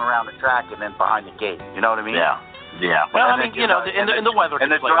time around the track and then behind the gate. You know what I mean? Yeah. Well, I mean, you know, and the weather can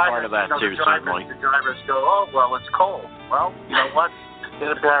play part of that too, certainly. The drivers go, oh, well, it's cold. Well, you know what?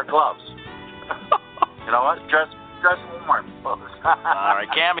 Get a pair of gloves. You know what? Dress warm. All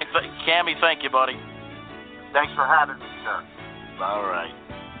right, Cammy, thank you, buddy. Thanks for having me, sir. All right.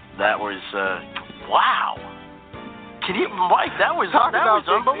 That was wow. Can you, Mike? That was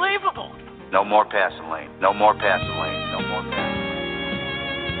unbelievable. No more passing lane. No more passing lane. No more passing.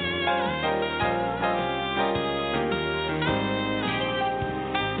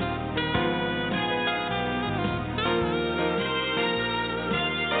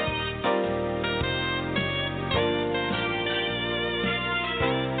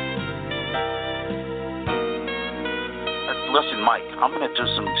 Listen, Mike, I'm going to do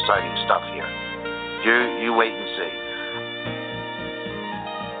some exciting stuff here. You wait and see.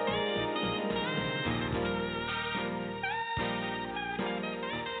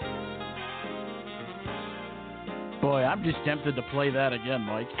 Boy, I'm just tempted to play that again,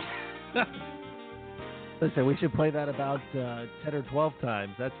 Mike. Listen, we should play that about 10 or 12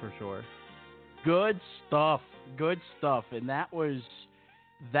 times, that's for sure. Good stuff. And that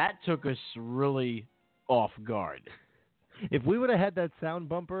took us really off guard. If we would have had that sound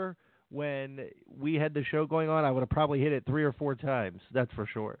bumper when we had the show going on, I would have probably hit it 3 or 4 times. That's for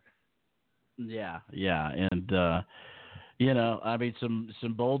sure. Yeah. And, You know, I mean,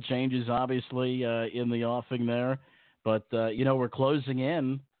 some bold changes, obviously, in the offing there. But, we're closing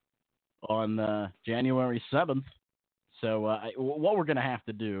in on January 7th. So what we're going to have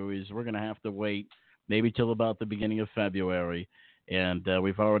to do is we're going to have to wait maybe till about the beginning of February. And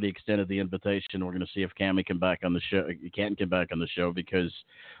we've already extended the invitation. We're going to see if Cammy can back on the show. Can't get back on the show because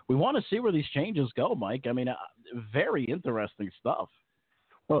we want to see where these changes go, Mike. I mean, very interesting stuff.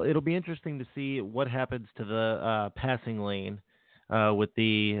 Well, it'll be interesting to see what happens to the passing lane with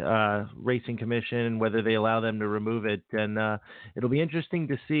the Racing Commission, whether they allow them to remove it. And it'll be interesting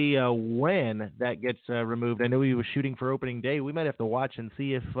to see when that gets removed. I know he was shooting for opening day. We might have to watch and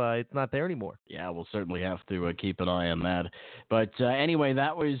see if it's not there anymore. Yeah, we'll certainly have to keep an eye on that. But anyway,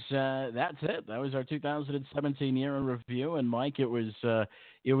 that's it. That was our 2017 year in review. And Mike, it was a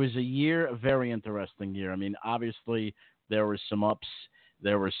very interesting year. I mean, obviously there were some ups.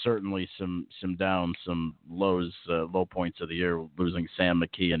 There were certainly some downs, some lows, low points of the year, losing Sam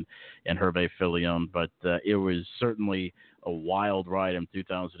McKee and Hervé Filion. But it was certainly a wild ride in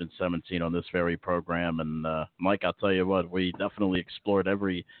 2017 on this very program. And, Mike, I'll tell you what, we definitely explored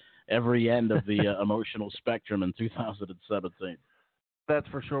every end of the emotional spectrum in 2017. That's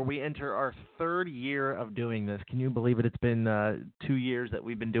for sure. We enter our third year of doing this. Can you believe it? It's been 2 years that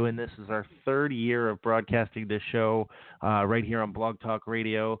we've been doing this. This is our third year of broadcasting this show right here on Blog Talk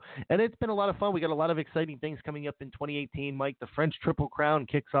Radio. And it's been a lot of fun. We got a lot of exciting things coming up in 2018. Mike, the French Triple Crown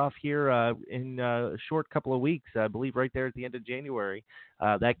kicks off here in a short couple of weeks, I believe right there at the end of January.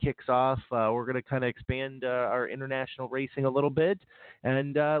 That kicks off. We're going to kind of expand our international racing a little bit.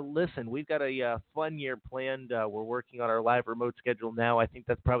 And listen, we've got a fun year planned. We're working on our live remote schedule now. I think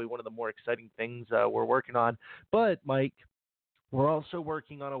that's probably one of the more exciting things we're working on. But, Mike, we're also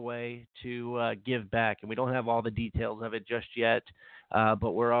working on a way to give back. And we don't have all the details of it just yet.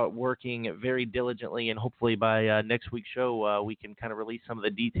 But we're working very diligently. And hopefully by next week's show, we can kind of release some of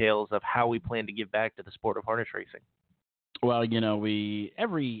the details of how we plan to give back to the sport of harness racing. Well, we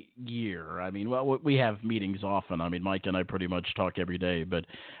every year, we have meetings often. I mean, Mike and I pretty much talk every day, but,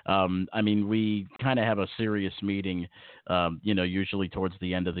 we kind of have a serious meeting, usually towards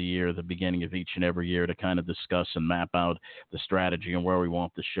the end of the year, the beginning of each and every year to kind of discuss and map out the strategy and where we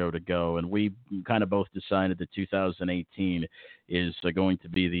want the show to go. And we kind of both decided that 2018 is going to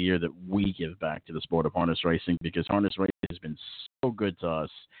be the year that we give back to the sport of harness racing because harness racing has been so good to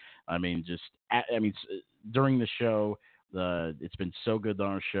us. During the show, it's been so good to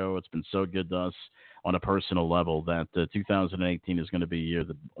our show. It's been so good to us on a personal level that 2018 is going to be a year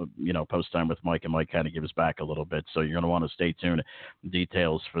that, Post Time with Mike and Mike kind of gives back a little bit. So you're going to want to stay tuned.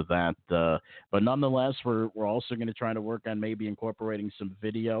 Details for that. But nonetheless, we're also going to try to work on maybe incorporating some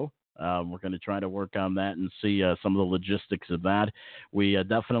video. We're going to try to work on that and see some of the logistics of that. We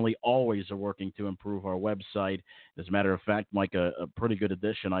definitely always are working to improve our website. As a matter of fact, Mike, a pretty good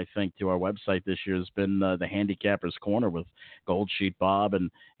addition, I think, to our website this year has been the Handicapper's Corner with Gold Sheet Bob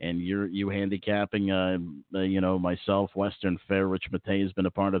and you handicapping, myself, Western Fair. Rich Matei has been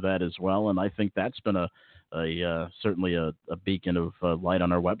a part of that as well. And I think that's been certainly a beacon of light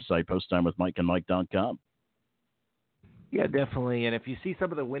on our website, posttimewithmikeandmike.com. Yeah, definitely. And if you see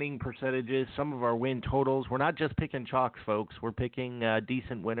some of the winning percentages, some of our win totals, we're not just picking chalks, folks. We're picking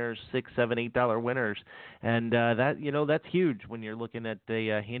decent winners, $6, $7, $8 winners. And that's huge when you're looking at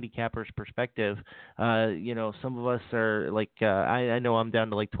the handicapper's perspective. Some of us are like, I know I'm down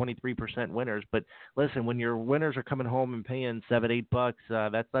to like 23% winners. But listen, when your winners are coming home and paying $7,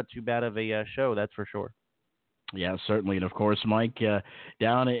 $8, that's not too bad of a show, that's for sure. Yeah, certainly, and of course, Mike,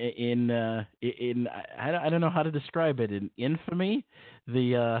 down in I don't know how to describe it, in infamy,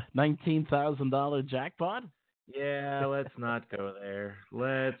 the $19,000 jackpot. Yeah, let's not go there.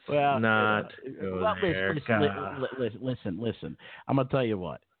 Let's not go there. Listen. I'm gonna tell you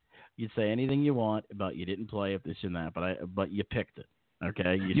what. You say anything you want about you didn't play it, this and that, but you picked it.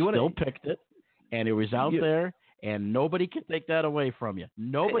 Okay, you still picked it, and it was out there. And nobody can take that away from you.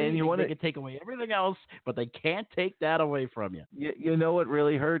 They can take away everything else, but they can't take that away from you. You know what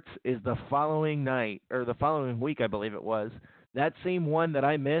really hurts is the following night, or the following week, I believe it was, that same one that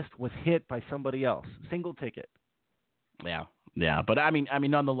I missed was hit by somebody else. Single ticket. Yeah. But I mean,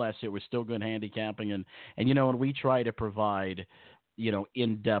 nonetheless, it was still good handicapping. And when we try to provide,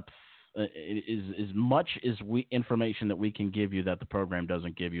 in-depth, is much as information that we can give you that the program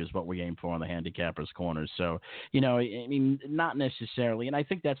doesn't give you is what we aim for on the Handicapper's Corner. So, not necessarily, and I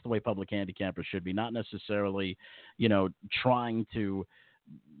think that's the way public handicappers should be, not necessarily, trying to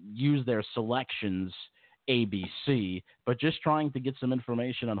use their selections ABC, but just trying to get some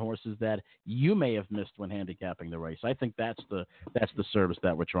information on horses that you may have missed when handicapping the race. I think that's the service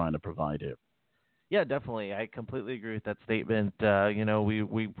that we're trying to provide here. Yeah, definitely. I completely agree with that statement.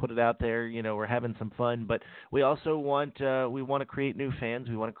 We put it out there. We're having some fun, but we also want to create new fans.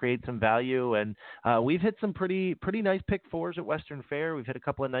 We want to create some value, and we've hit some pretty nice pick fours at Western Fair. We've hit a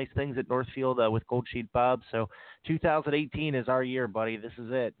couple of nice things at Northfield with Gold Sheet Bob. So 2018 is our year, buddy. This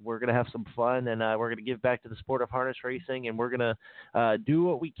is it. We're gonna have some fun, and we're gonna give back to the sport of harness racing, and we're gonna do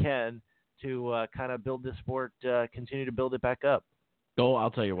what we can to kind of build this sport, continue to build it back up.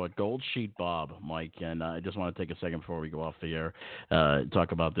 I'll tell you what, Gold Sheet Bob, Mike, and I just want to take a second before we go off the air,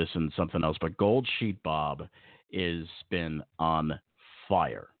 talk about this and something else, but Gold Sheet Bob has been on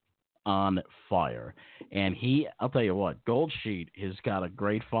fire. And I'll tell you what, Gold Sheet has got a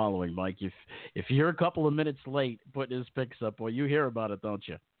great following, Mike. If you're a couple of minutes late putting his picks up, well, you hear about it, don't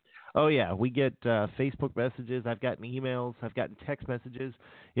you? Oh yeah, we get Facebook messages. I've gotten emails. I've gotten text messages.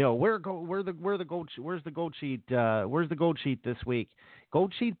 Where's the Gold Sheet this week?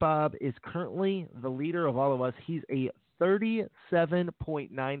 Gold Sheet Bob is currently the leader of all of us. He's a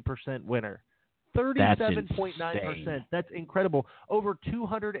 37.9% winner. 37.9%. That's incredible. Over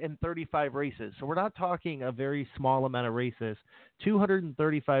 235 races. So we're not talking a very small amount of races.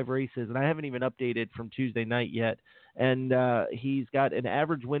 235 races, and I haven't even updated from Tuesday night yet. And he's got an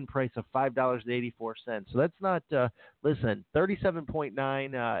average win price of $5.84. So that's not,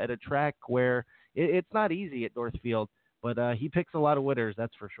 37.9 at a track where it's not easy at Northfield, but he picks a lot of winners,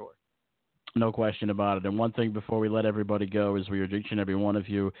 that's for sure. No question about it. And one thing before we let everybody go is we urge each and every one of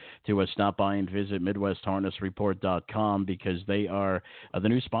you to stop by and visit MidwestHarnessReport.com because they are the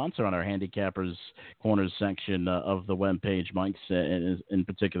new sponsor on our Handicappers Corners section of the webpage. Mike's, in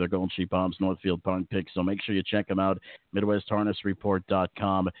particular, Gold Sheet Bob's Northfield Park picks. So make sure you check them out,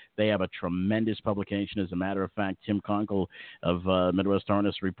 MidwestHarnessReport.com. They have a tremendous publication. As a matter of fact, Tim Conkle of Midwest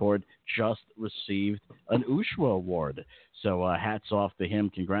Harness Report just received an USHWA award. So hats off to him.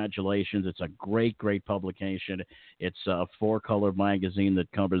 Congratulations. It's a great, great publication. It's a 4-color magazine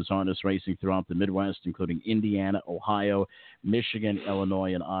that covers harness racing throughout the Midwest, including Indiana, Ohio, Michigan,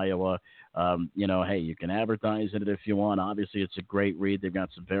 Illinois, and Iowa. Hey, you can advertise it if you want. Obviously, it's a great read. They've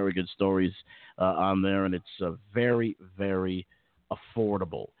got some very good stories on there, and it's very, very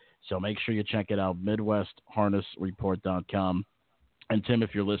affordable. So make sure you check it out, MidwestHarnessReport.com. And Tim,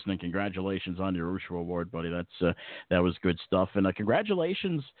 if you're listening, congratulations on your USHWA award, buddy. That was good stuff. And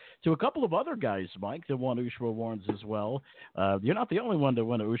congratulations to a couple of other guys, Mike, that won USHWA awards as well. You're not the only one to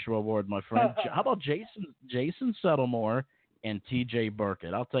win an USHWA award, my friend. How about Jason Settlemore and T.J.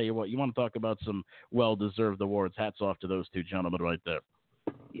 Burkett? I'll tell you what, you want to talk about some well-deserved awards. Hats off to those two gentlemen right there.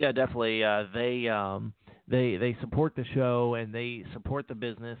 Yeah, definitely. They support the show, and they support the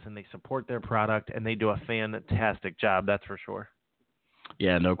business, and they support their product, and they do a fantastic job, that's for sure.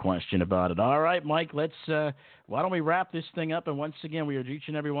 Yeah, no question about it. All right, Mike, let's why don't we wrap this thing up? And once again, we urge each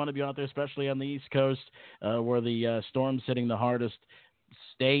and every one of you out there, especially on the East Coast, where the storm's hitting the hardest,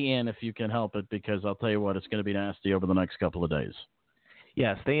 stay in if you can help it, because I'll tell you what, it's going to be nasty over the next couple of days.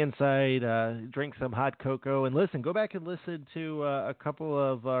 Yeah, stay inside, drink some hot cocoa, and listen. Go back and listen to a couple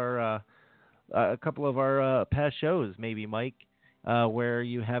of our past shows, maybe, Mike, where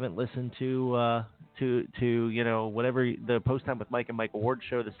you haven't listened to whatever the Post Time with Mike and Mike award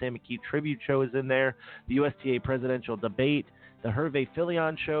show. The Sam McKee tribute show is in there. The USTA presidential debate, the Hervé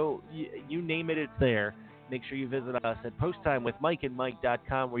Filion show, you name it, it's there. Make sure you visit us at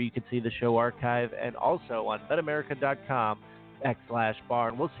posttimewithmikeandmike.com, where you can see the show archive, and also on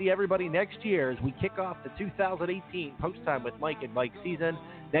betamerica.com/barn. We'll see everybody next year as we kick off the 2018 Post Time with Mike and Mike season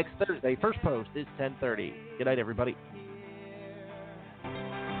next Thursday. First post is 10:30. Good night, everybody.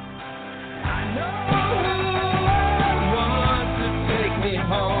 I know.